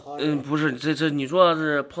真是个好人。不是，这你说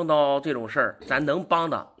是碰到这种事儿，咱能帮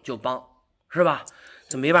的就帮，是吧？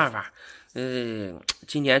这没办法。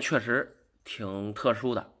今年确实挺特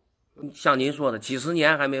殊的，像您说的，几十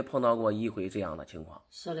年还没碰到过一回这样的情况。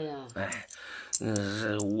是的呀。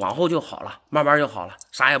往后就好了，慢慢就好了，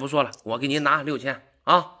啥也不说了，我给您拿6000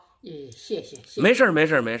啊。谢谢。没事。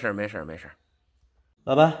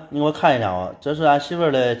老板，你给我看一下啊，这是俺媳妇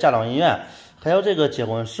儿的嫁妆银元，还有这个结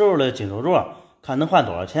婚时候的金手镯，看能换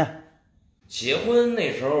多少钱？结婚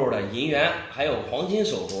那时候的银元还有黄金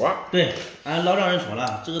手镯。对，俺老丈人说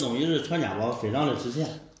了，这个东西是传家宝，非常的值钱。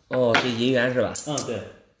这银元是吧？对。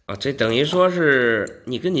这等于说是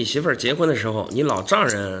你跟你媳妇儿结婚的时候，你老丈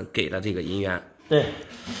人给的这个银元。对。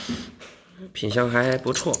品相还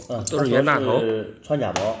不错，都是袁大头。传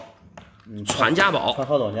家宝。传家宝，传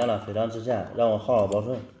好多年了，非常值钱，让我好好保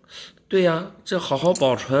存。对呀，这好好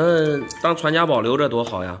保存，当传家宝留着多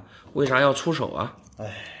好呀！为啥要出手啊？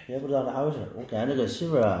也不知道咋回事。我跟俺这个媳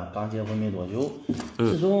妇儿啊，刚结婚没多久，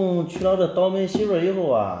自从娶了这倒霉媳妇儿以后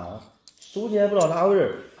啊，手机也不知道咋回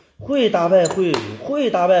事，会打败会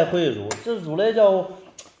入，这入来叫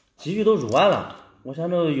几局都入完了。我想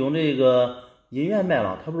着用这个银元卖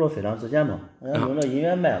了，他不是说非常值钱吗？我想用这银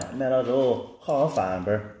元卖了之后好好翻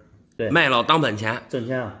本。对，卖了当本钱，挣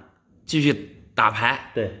钱啊，继续打牌。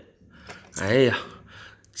对，哎呀，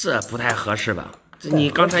这不太合适吧？你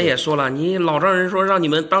刚才也说了，你老丈人说让你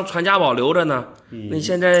们当传家宝留着呢，那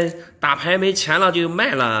现在打牌没钱了就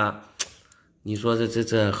卖了，你说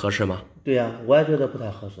这合适吗？对呀，我也觉得不太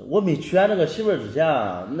合适。我没娶俺这个媳妇儿之前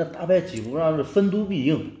啊，那打牌基本上是逢赌必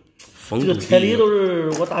赢，这个彩礼都是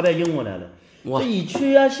我打牌赢过来的。这一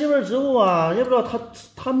娶俺媳妇儿之后啊，也不知道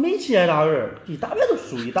他没气还咋回事，一打牌都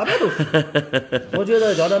输。我觉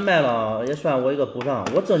得叫他卖了也算我一个补偿，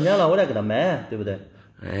我挣钱了我再给他买，对不对？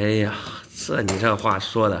哎呀，这你这话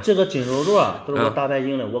说的。这个金手镯都是我打牌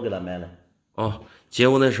赢了，我给他买的。结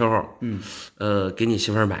婚的时候，给你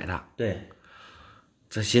媳妇儿买的。对。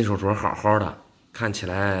这新手镯好好的，看起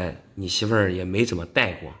来你媳妇儿也没怎么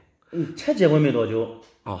戴过。才结婚没多久。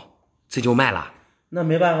哦，这就卖了？那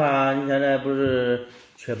没办法，你现在不是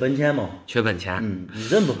缺本钱吗？缺本钱。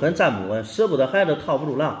人不狠，站不稳，舍不得孩子套不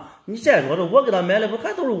住狼。你再说这，我给他买的不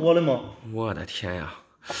还都是我的吗？我的天呀！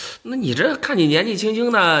那你这看你年纪轻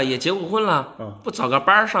轻的也结过婚了，不找个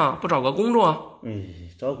班上，不找个工作？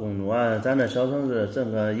找工作啊，咱这小城市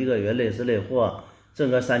挣个1个月累死累活，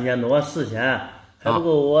挣个3000多4000，还不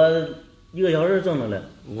够我1个小时挣的嘞。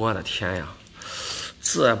我的天呀，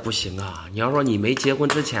这不行啊！你要说你没结婚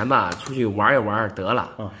之前吧，出去玩一玩得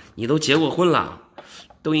了。你都结过婚了，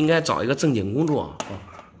都应该找一个正经工作，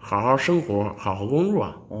好好生活，好好工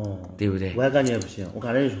作。对不对？我还感觉不行。我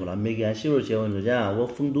看人家说了，没跟俺媳妇结婚之前，我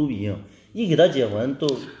逢赌必赢，一给她结婚都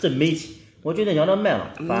真没气。我决定将她卖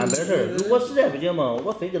了，办本事儿。如果实在不行嘛，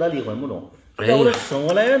我非跟她离婚不中，要我的生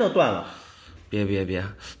活来源都断了。别，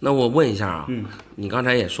那我问一下啊，你刚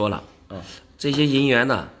才也说了，这些银元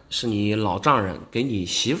呢是你老丈人给你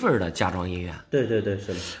媳妇儿的嫁妆银元。对，是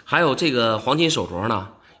的。还有这个黄金手镯呢，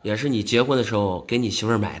也是你结婚的时候给你媳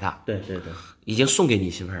妇儿买的。对，已经送给你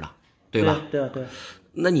媳妇儿了，对吧？对。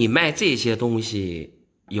那你卖这些东西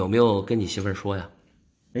有没有跟你媳妇儿说呀？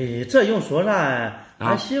这用说啥呀？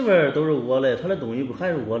俺媳妇儿都是我的，她的东西不还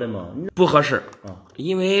是我的吗？不合适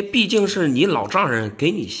因为毕竟是你老丈人给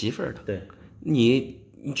你媳妇儿的。对，你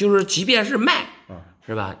就是即便是卖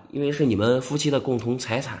是吧？因为是你们夫妻的共同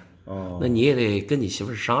财产。那你也得跟你媳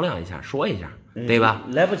妇儿商量一下，说一下，对吧？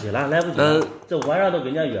来不及了。这晚上都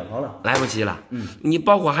跟人家约好了，来不及了。你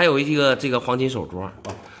包括还有一个这个黄金手镯。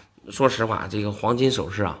说实话，这个黄金首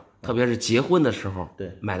饰啊，特别是结婚的时候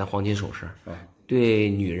买的黄金首饰，对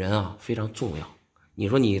女人啊非常重要。你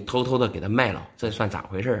说你偷偷的给她卖了，这算咋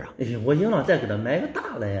回事啊？我赢了，再给她买个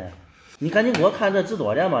大的呀！你赶紧给我看这值多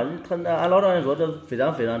少钱吧？俺老丈人说这非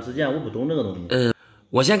常值钱，我不懂这个东西。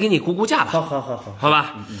我先给你估价吧。好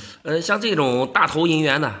吧。像这种大头银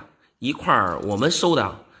元的一块儿，我们收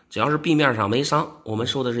的只要是壁面上没伤，我们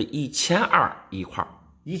收的是1200一块。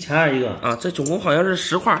1200一个啊，这总共好像是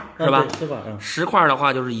10块，是吧？10块，10块的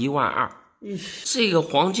话就是12000。这个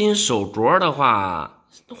黄金手镯的话，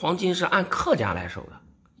黄金是按克价来收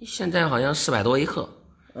的，现在好像400多一克，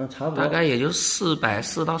差不多，大概也就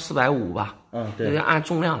440到450吧。对，要按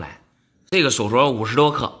重量来。这个手镯50多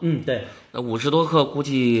克，对，那50多克估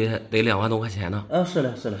计得2万多块钱呢。是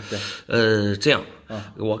的，对。这样，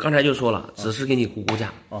我刚才就说了，只是给你估价。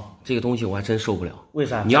这个东西我还真受不了。为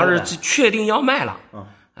啥？你要是确定要卖了，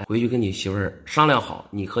回去跟你媳妇儿商量好，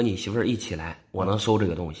你和你媳妇儿一起来，我能收这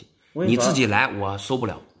个东西。你自己来，我收不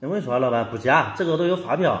了。我跟你说，老板不假，这个都有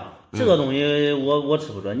发票。这个东西我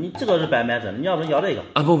吃不准，你这个是白买真的，你要不要这个？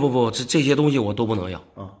不，这些东西我都不能要。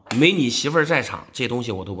没你媳妇儿在场，这东西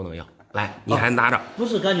我都不能要。来，你还拿着。不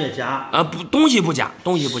是感觉假不，东西不假。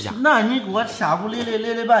那你给我下午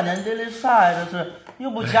咧半天，咧啥呀？这是又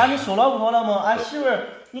不假，你收了不好了吗？俺媳妇儿，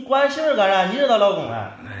你管媳妇儿干啥？你是她老公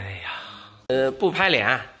啊？哎呀，不拍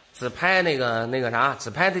脸，只拍那个啥，只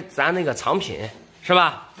拍咱那个藏品，是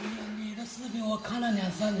吧？你的视频我看了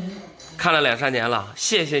2-3年。看了2-3年了，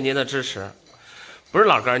谢谢您的支持。不是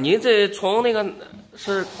老哥，您这从那个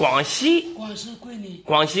是广西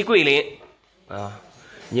桂林啊。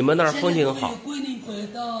你们那儿风景好。桂林轨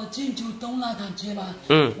道进九东那趟街吧。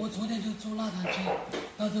我昨天就坐那趟街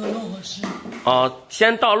到这个漯河市。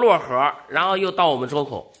先到漯河，然后又到我们周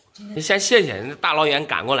口。先谢谢您，大老远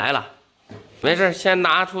赶过来了。没事，先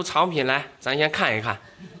拿出藏品来，咱先看一看。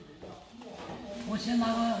我先拿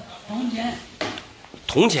个铜钱。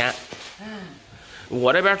铜钱。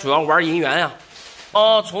我这边主要玩银元呀。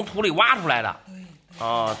从土里挖出来的。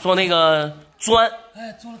对。做那个砖。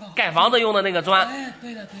盖房子用的那个砖。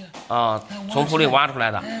对的。从土里挖出来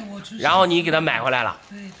的。然后你给它买回来了。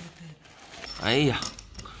对。哎呀，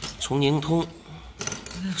从宁通，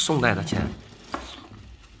宋代的钱。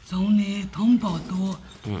从你通宝多，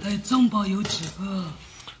重宝有几个？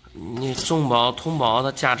你重宝、通宝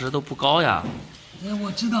的价值都不高呀。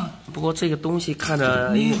我知道。不过这个东西看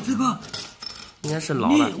着，你这个应该是老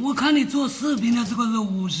的。我看你做视频的这个是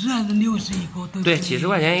50还是60一个？对，几十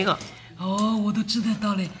块钱一个。我都知道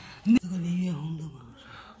道理。这个林元红的吗？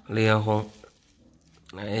林元红，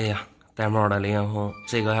哎呀，戴帽的林元红，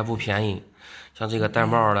这个还不便宜。像这个戴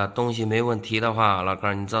帽的东西没问题的话，老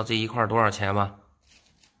哥，你知道这一块多少钱吗？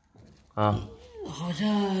好像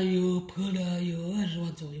有破了有20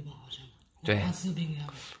万左右吧，好像。对。看视频呀。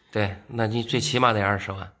对，那你最起码得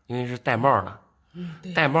20万，因为是戴帽的。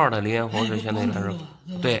戴帽的林元红是相对来说，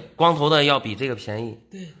对，光头的要比这个便宜。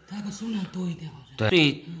对，它的数量多一点好像。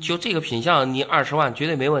对，就这个品相，你20万绝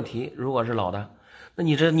对没问题。如果是老的，那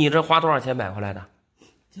你这花多少钱买回来的？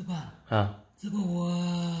这个这个我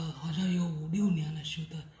好像有5、6年了修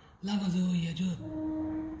的，那个时候也就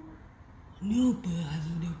600还是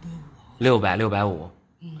650。600、650。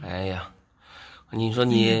哎呀，你说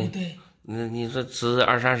你，你说值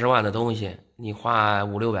20、30万的东西，你花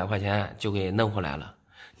5、600块钱就给弄回来了，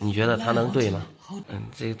你觉得它能对吗？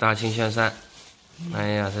这个大清轩山，哎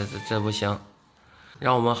呀，这不行。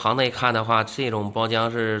让我们行内看的话，这种包浆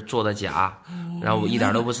是做的假，然后一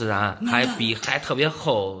点都不自然，还特别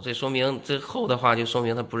厚，这说明这厚的话就说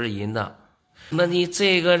明它不是银的。那你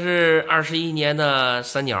这个是21年的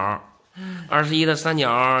三角，21的三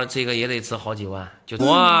角，这个也得值好几万。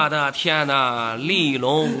我的天哪，利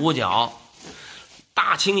龙五角，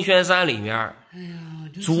大清轩山里面，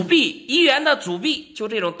主壁1元的主壁，就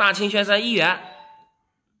这种大清轩山1元，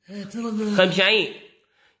很便宜。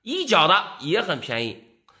1角的也很便宜，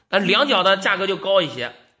但2角的价格就高一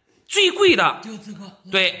些。最贵的就这个，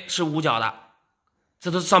对，是5角的，这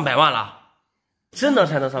都上百万了，真的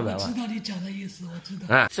才能上百万。我知道你讲的意思，我知道。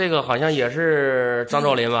哎，这个好像也是张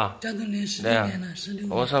兆林吧？张兆林16年了，16年。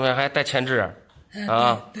我上面还带签字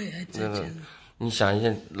啊。对，还带签字。你想一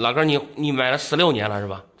下，老哥，你买了16年了是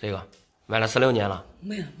吧？这个买了16年了。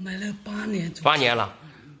没有，买了8年。8年了，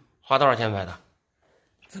花多少钱买的？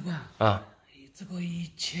这个啊。这个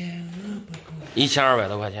1200多，1200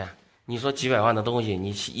多块钱，你说几百万的东西，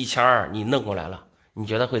你1200你弄过来了，你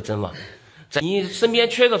觉得会真吗？你身边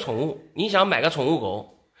缺个宠物，你想买个宠物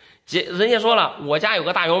狗，人家说了，我家有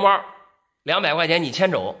个大熊猫，200块钱你牵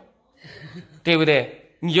走，对不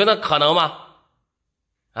对？你觉得可能吗？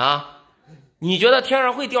啊？你觉得天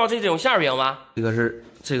上会掉这种馅饼吗？这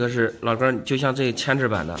个是老哥，就像这铅制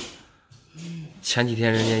版的，前几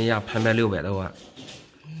天人家一下拍卖600多万，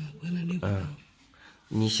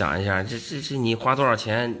你想一下，这你花多少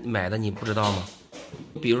钱买的，你不知道吗？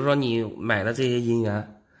比如说你买的这些银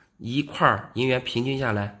元，一块银元平均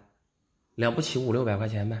下来，了不起5、600块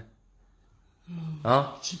钱呗。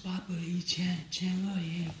啊，700、800、1000、1200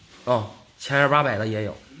也有。哦，1200、800的也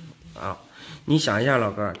有。啊，你想一下，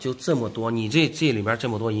老哥，就这么多，你这里边这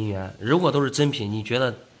么多银元，如果都是真品，你觉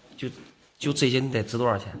得就这些你得值多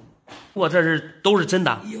少钱？我这都是真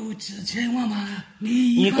的，有几千万吗？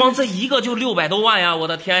你光这一个就600多万呀！我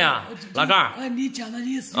的天呀，老丈儿，你讲的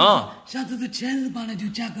意思啊，像这个签字版的就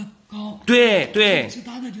价格高，对，其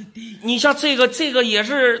他的就低。你像这个也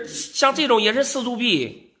是，像这种也是4铢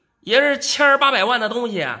币，也是1200、800万的东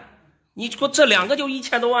西，你说这2个就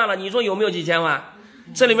1000多万了，你说有没有几千万？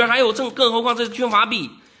这里面还有更何况这军阀币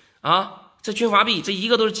啊，这军阀币这一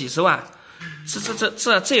个都是几十万，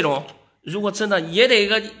这种。如果真的也得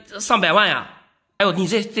个上百万呀，还有你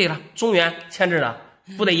这个中原签制的，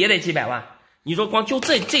不得也得几百万？你说光就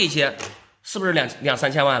这些，是不是2、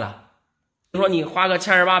3千万了？就说你花个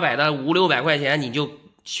1200、800的5、600块钱，你就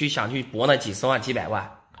想去博那几十万、几百万，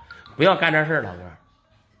不要干这事儿，老哥，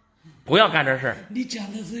不要干这事儿。你讲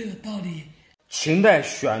的是有道理。清代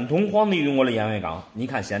宣统皇帝用过的烟灰缸，你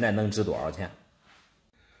看现在能值多少钱？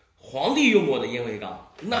皇帝用过的烟灰缸，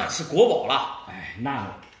那是国宝了。哎，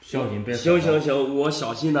那小心别行，我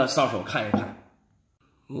小心的上手看一看。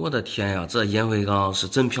我的天呀，这烟灰缸是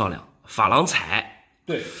真漂亮，珐琅彩。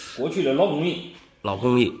对，过去的老工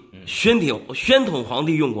艺，宣统皇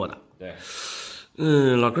帝用过的。对，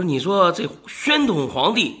老哥，你说这宣统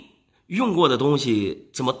皇帝用过的东西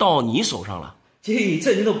怎么到你手上了？这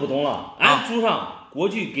你都不懂了。俺祖上过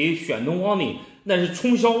去给宣统皇帝那是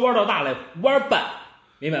从小玩到大的玩伴，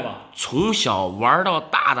明白吧？从小玩到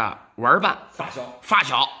大的玩伴，发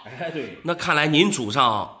小。哎，对，那看来您祖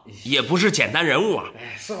上也不是简单人物啊。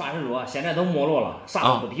哎，实话实说，现在都没落了，啥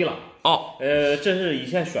都不提了。这是以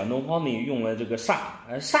前宣统皇帝用的这个啥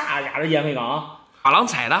家的烟灰缸，珐琅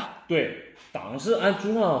彩的。对，当时俺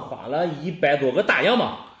祖上花了100多个大洋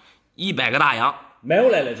嘛，100个大洋买回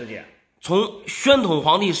来了，直接从宣统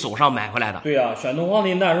皇帝手上买回来的。对呀，宣统皇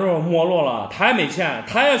帝那时候没落了，他还没钱，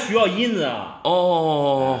他也需要银子啊。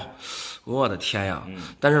我的天呀！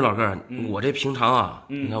但是老哥，我这平常啊，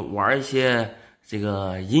你看玩一些这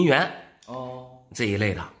个银元这一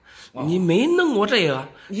类的，你没弄过这个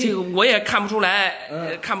我也看不出来，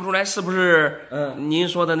是不是您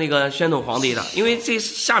说的那个宣统皇帝的？因为这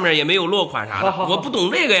下面也没有落款啥的，我不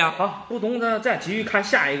懂这个呀。好，不懂的再继续看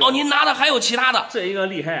下一个。您拿的还有其他的？这一个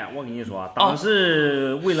厉害，我跟你说，当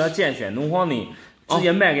时为了见宣统皇帝，直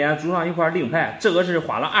接卖给俺祖上一块令牌，这个是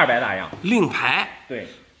花了200大洋。令牌？对。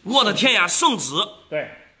我的天呀，圣旨！对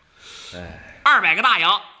，200个大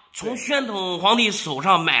洋，从宣统皇帝手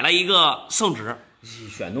上买了一个圣旨。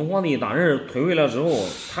宣统皇帝当时退位了之后，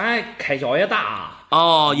他还开销也大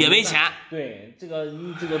也没钱。对，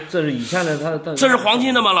这是以前的他这是黄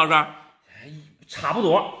金的吗，老哥？差不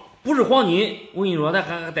多。不是黄金，我跟你说，得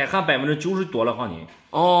含90%多的黄金。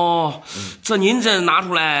哦，这您这拿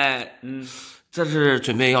出来，这是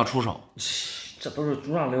准备要出手？这都是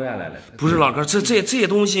祖上留下来的。不是老哥，这些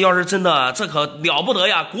东西要是真的，这可了不得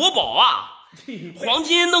呀，国宝啊！黄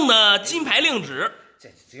金弄的金牌令旨，这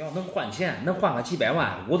只要能换钱，能换个几百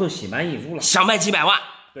万，我都心满意足了。想卖几百万？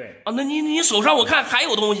对啊，那你手上我看还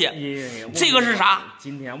有东西，这个是啥？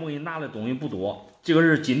今天我给你拿的东西不多，这个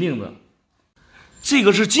是金锭子，这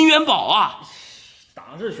个是金元宝啊。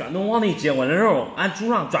当时宣统皇帝结婚的时候，俺祖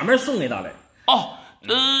上专门送给他的。哦，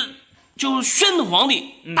就宣统皇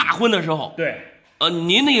帝大婚的时候，对。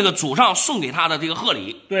您那个祖上送给他的这个贺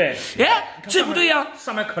礼，对，哎，这不对呀，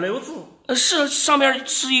上面刻了有字，是上面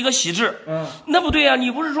是一个喜字，那不对呀，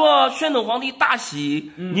你不是说宣统皇帝大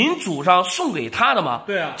喜，您祖上送给他的吗？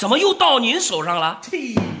对啊，怎么又到您手上了？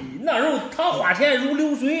嘿，那时候他花钱如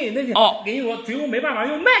流水，那天跟你说，最后没办法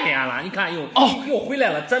又卖给俺了，你看又回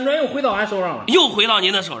来了，辗转又回到俺手上了，又回到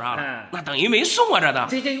您的手上了，那等于没送啊，这的。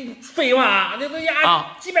这废话，这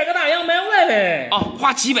呀，几百个大洋买回来嘞。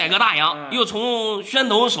花几百个大洋，又从宣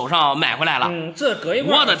统手上买回来了。这搁一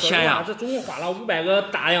块，我的天呀，这总共花了500个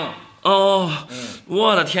大洋。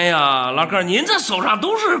我的天呀，老哥，您这手上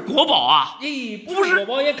都是国宝啊！不是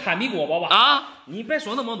国宝也堪比国宝吧？啊，你别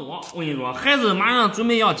说那么多，我跟你说，孩子马上准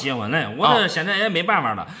备要结婚了，我这现在也没办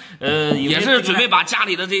法了。也是准备把家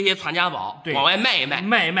里的这些传家宝往外卖一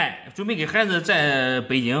卖，准备给孩子在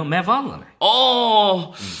北京买房子了。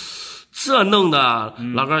哦。这弄的，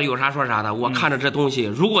老哥有啥说啥的。我看着这东西，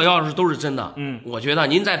如果要是都是真的，我觉得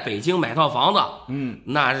您在北京买套房子，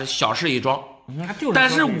那是小事一桩。但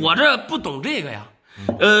是我这不懂这个呀。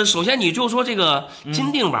首先你就说这个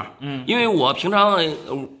金锭吧，因为我平常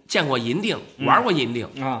见过银锭，玩过银锭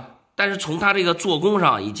啊，但是从它这个做工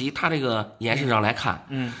上以及它这个颜色上来看，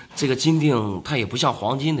这个金锭它也不像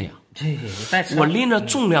黄金的呀。我拎着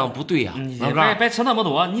重量不对呀，老哥，别扯那么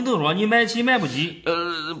多，你都说你买起买不起，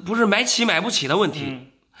不是买起买不起的问题，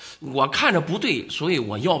我看着不对，所以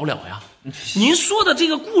我要不了呀。您说的这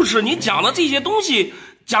个故事，你讲的这些东西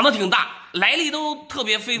讲的挺大，来历都特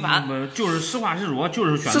别非凡，就是实话实说，就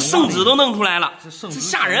是宣统这圣旨都弄出来了，这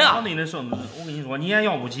吓人啊！那圣旨，我跟你说，你也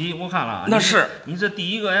要不起，我看了，那是你这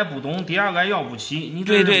第一个也不懂，第二个也要不起，你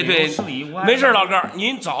对，没事，老哥，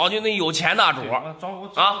您找就那有钱那主找有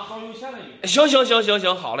钱的。行，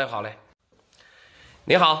好嘞。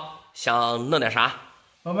你好，想弄点啥？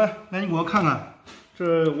老板，那你给我看看，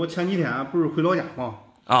这我前几天不是回老家吗？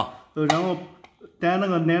然后在那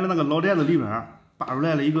个奶奶那个老宅子里边扒出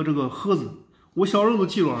来了一个这个盒子，我小时候都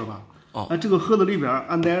记住了吧？这个盒子里边，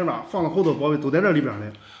俺奶奶吧放了好多宝贝，都在这里边嘞。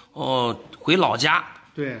回老家，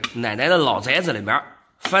对，奶奶的老宅子里边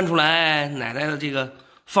翻出来奶奶的这个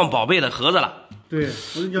放宝贝的盒子了。对，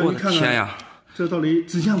我就叫你看看，天呀，这到底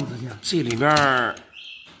值钱不值钱？这里边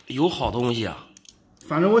有好东西啊。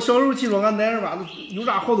反正我小时候记住，俺奶奶吧有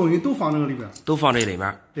啥好东西都放这个里边，都放这里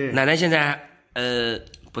边。对，奶奶现在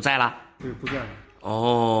不在了。对，不在了。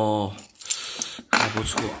还不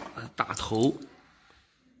错，大头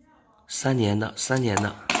，3年的，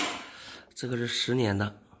这个是10年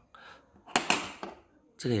的，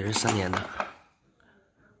这个也是3年的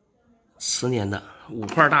，10年的，5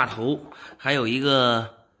块大头，还有一个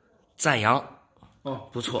赞阳。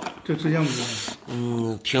不错，这值钱不值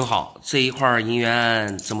钱？挺好。这一块银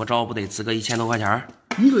元怎么着不得值个1000多块钱？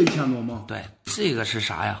一个1000多吗？对，这个是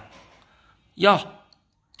啥呀？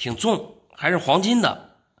挺重，还是黄金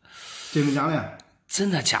的。真的假的？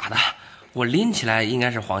真的假的？我拎起来应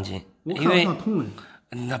该是黄金，因为铜的。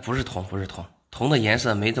那不是铜，铜的颜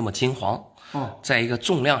色没这么金黄。在一个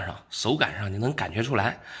重量上、手感上，你能感觉出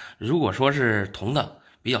来。如果说是铜的，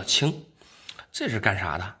比较轻。这是干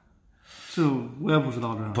啥的？这我也不知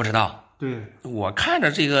道，不知道。对，我看着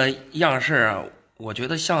这个样式，我觉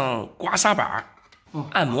得像刮痧板，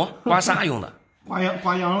按摩刮痧用的。刮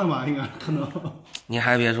秧了吧？应该可能。你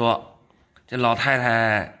还别说，这老太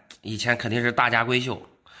太以前肯定是大家闺秀，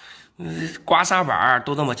刮痧板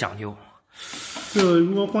都那么讲究。这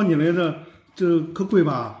如果黄金的，这可贵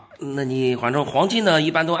吧？那你反正黄金的一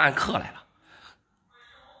般都按克来了。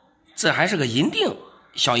这还是个银锭，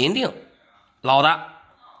小银锭，老的。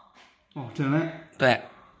真的？对，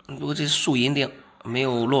不过这素银锭，没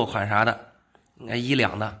有落款啥的，应该1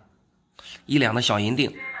两的小银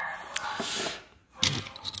锭。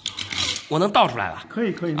我能倒出来了？可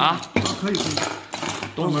以啊，可以。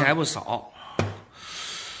东西还不少。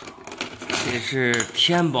这是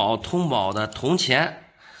天宝通宝的铜钱，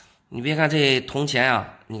你别看这铜钱啊，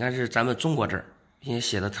你看是咱们中国字，并且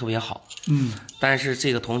写的特别好。但是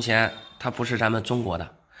这个铜钱它不是咱们中国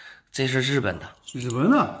的，这是日本的。日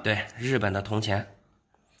本的？对，日本的铜钱，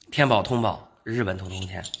天宝通宝，日本铜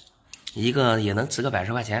钱。一个也能值个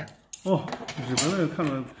110块钱。哦，日本的看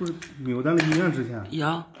着不是没有咱的银元值钱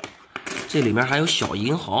呀。这里面还有小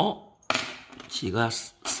银毫，几个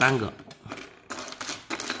？3个。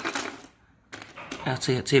哎，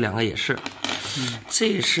这2个也是，这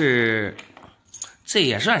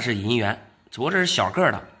也算是银元，只不过这是小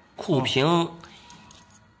个的，库平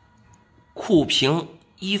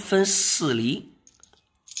1分4厘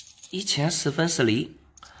，1钱4分4厘，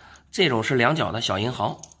这种是2角的小银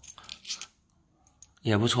毫，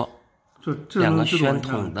也不错。这2个宣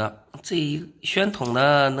统的，这一宣统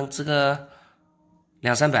的能值个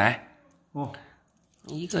200-300。哦，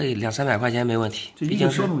一个200-300块钱没问题。这一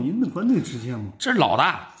个小东西那管那值钱吗？这是老的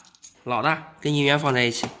跟银元放在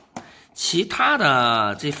一起，其他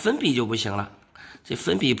的这粉笔就不行了，这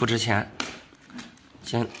粉笔不值钱，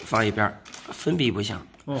先放一边，粉笔不行。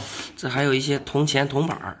哦，这还有一些铜钱、铜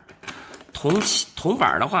板，铜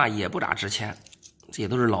板的话也不咋值钱，这也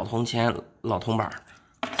都是老铜钱、老铜板。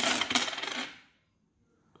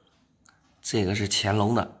这个是乾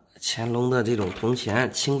隆的这种铜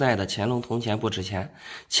钱，清代的乾隆铜钱不值钱，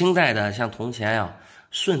清代的像铜钱呀，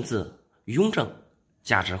顺治、雍正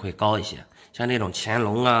价值会高一些，像这种乾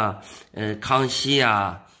隆啊、康熙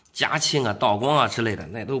啊、嘉庆啊、道光啊之类的，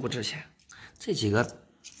那都不值钱。这几个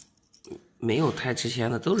没有太值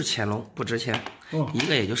钱的，都是乾隆不值钱，一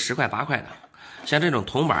个也就10块8块的，像这种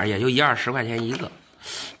铜板也就1-20块钱一个。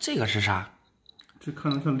这个是啥？这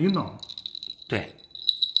看着像铃铛。对。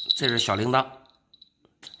这是小铃铛，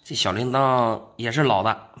这小铃铛也是老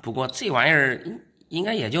的，不过这玩意儿应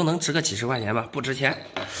该也就能值个几十块钱吧，不值钱。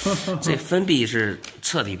这粉笔是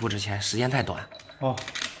彻底不值钱，时间太短。哦，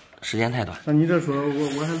时间太短。那你这说，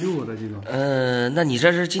我还留着这几个。那你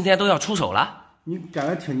这是今天都要出手了？你刚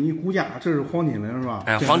才听你估价，这是黄金的是吧？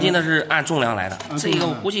哎，黄金的是按重量来的，这个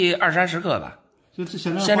我估计20-30克吧。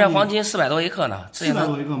现在黄金400多一克呢，这也能400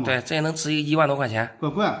多一克吗？对，这也能值1万多块钱。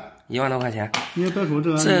怪。1万多块钱，你别说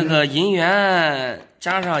这个银元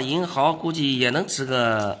加上银毫，估计也能值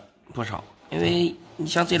个不少。因为你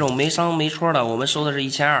像这种没商没戳的，我们收的是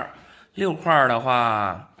1200，6块的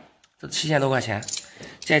话，这7000多块钱，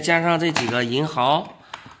再加上这几个银毫，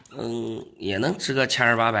也能值个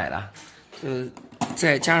700-800的。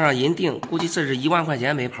再加上银锭，估计这是1万块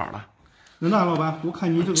钱没跑了。那老板，我看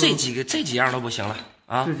你这个这几样都不行了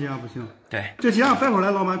啊！这几样不行。对，这几样摆出来，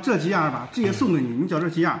老板，这几样吧，直接送给你，你叫这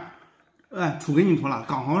几样。哎，出给你妥了，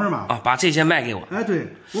刚好是吧？啊，把这些卖给我。哎，对，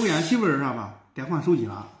我跟俺媳妇儿是吧？该换手机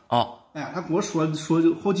了。哦。哎，她跟我说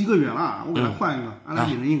好几个月了，我给她换一个，俺俩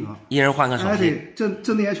一人一个。一人换个手机。哎，对，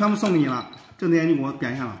这那些全部送给你了，这那些你给我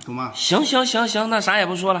变现了，懂吗？行，那啥也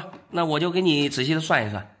不说了，那我就给你仔细的算一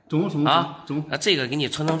算。中。这个给你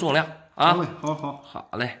称重量啊。好嘞，好。好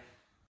嘞。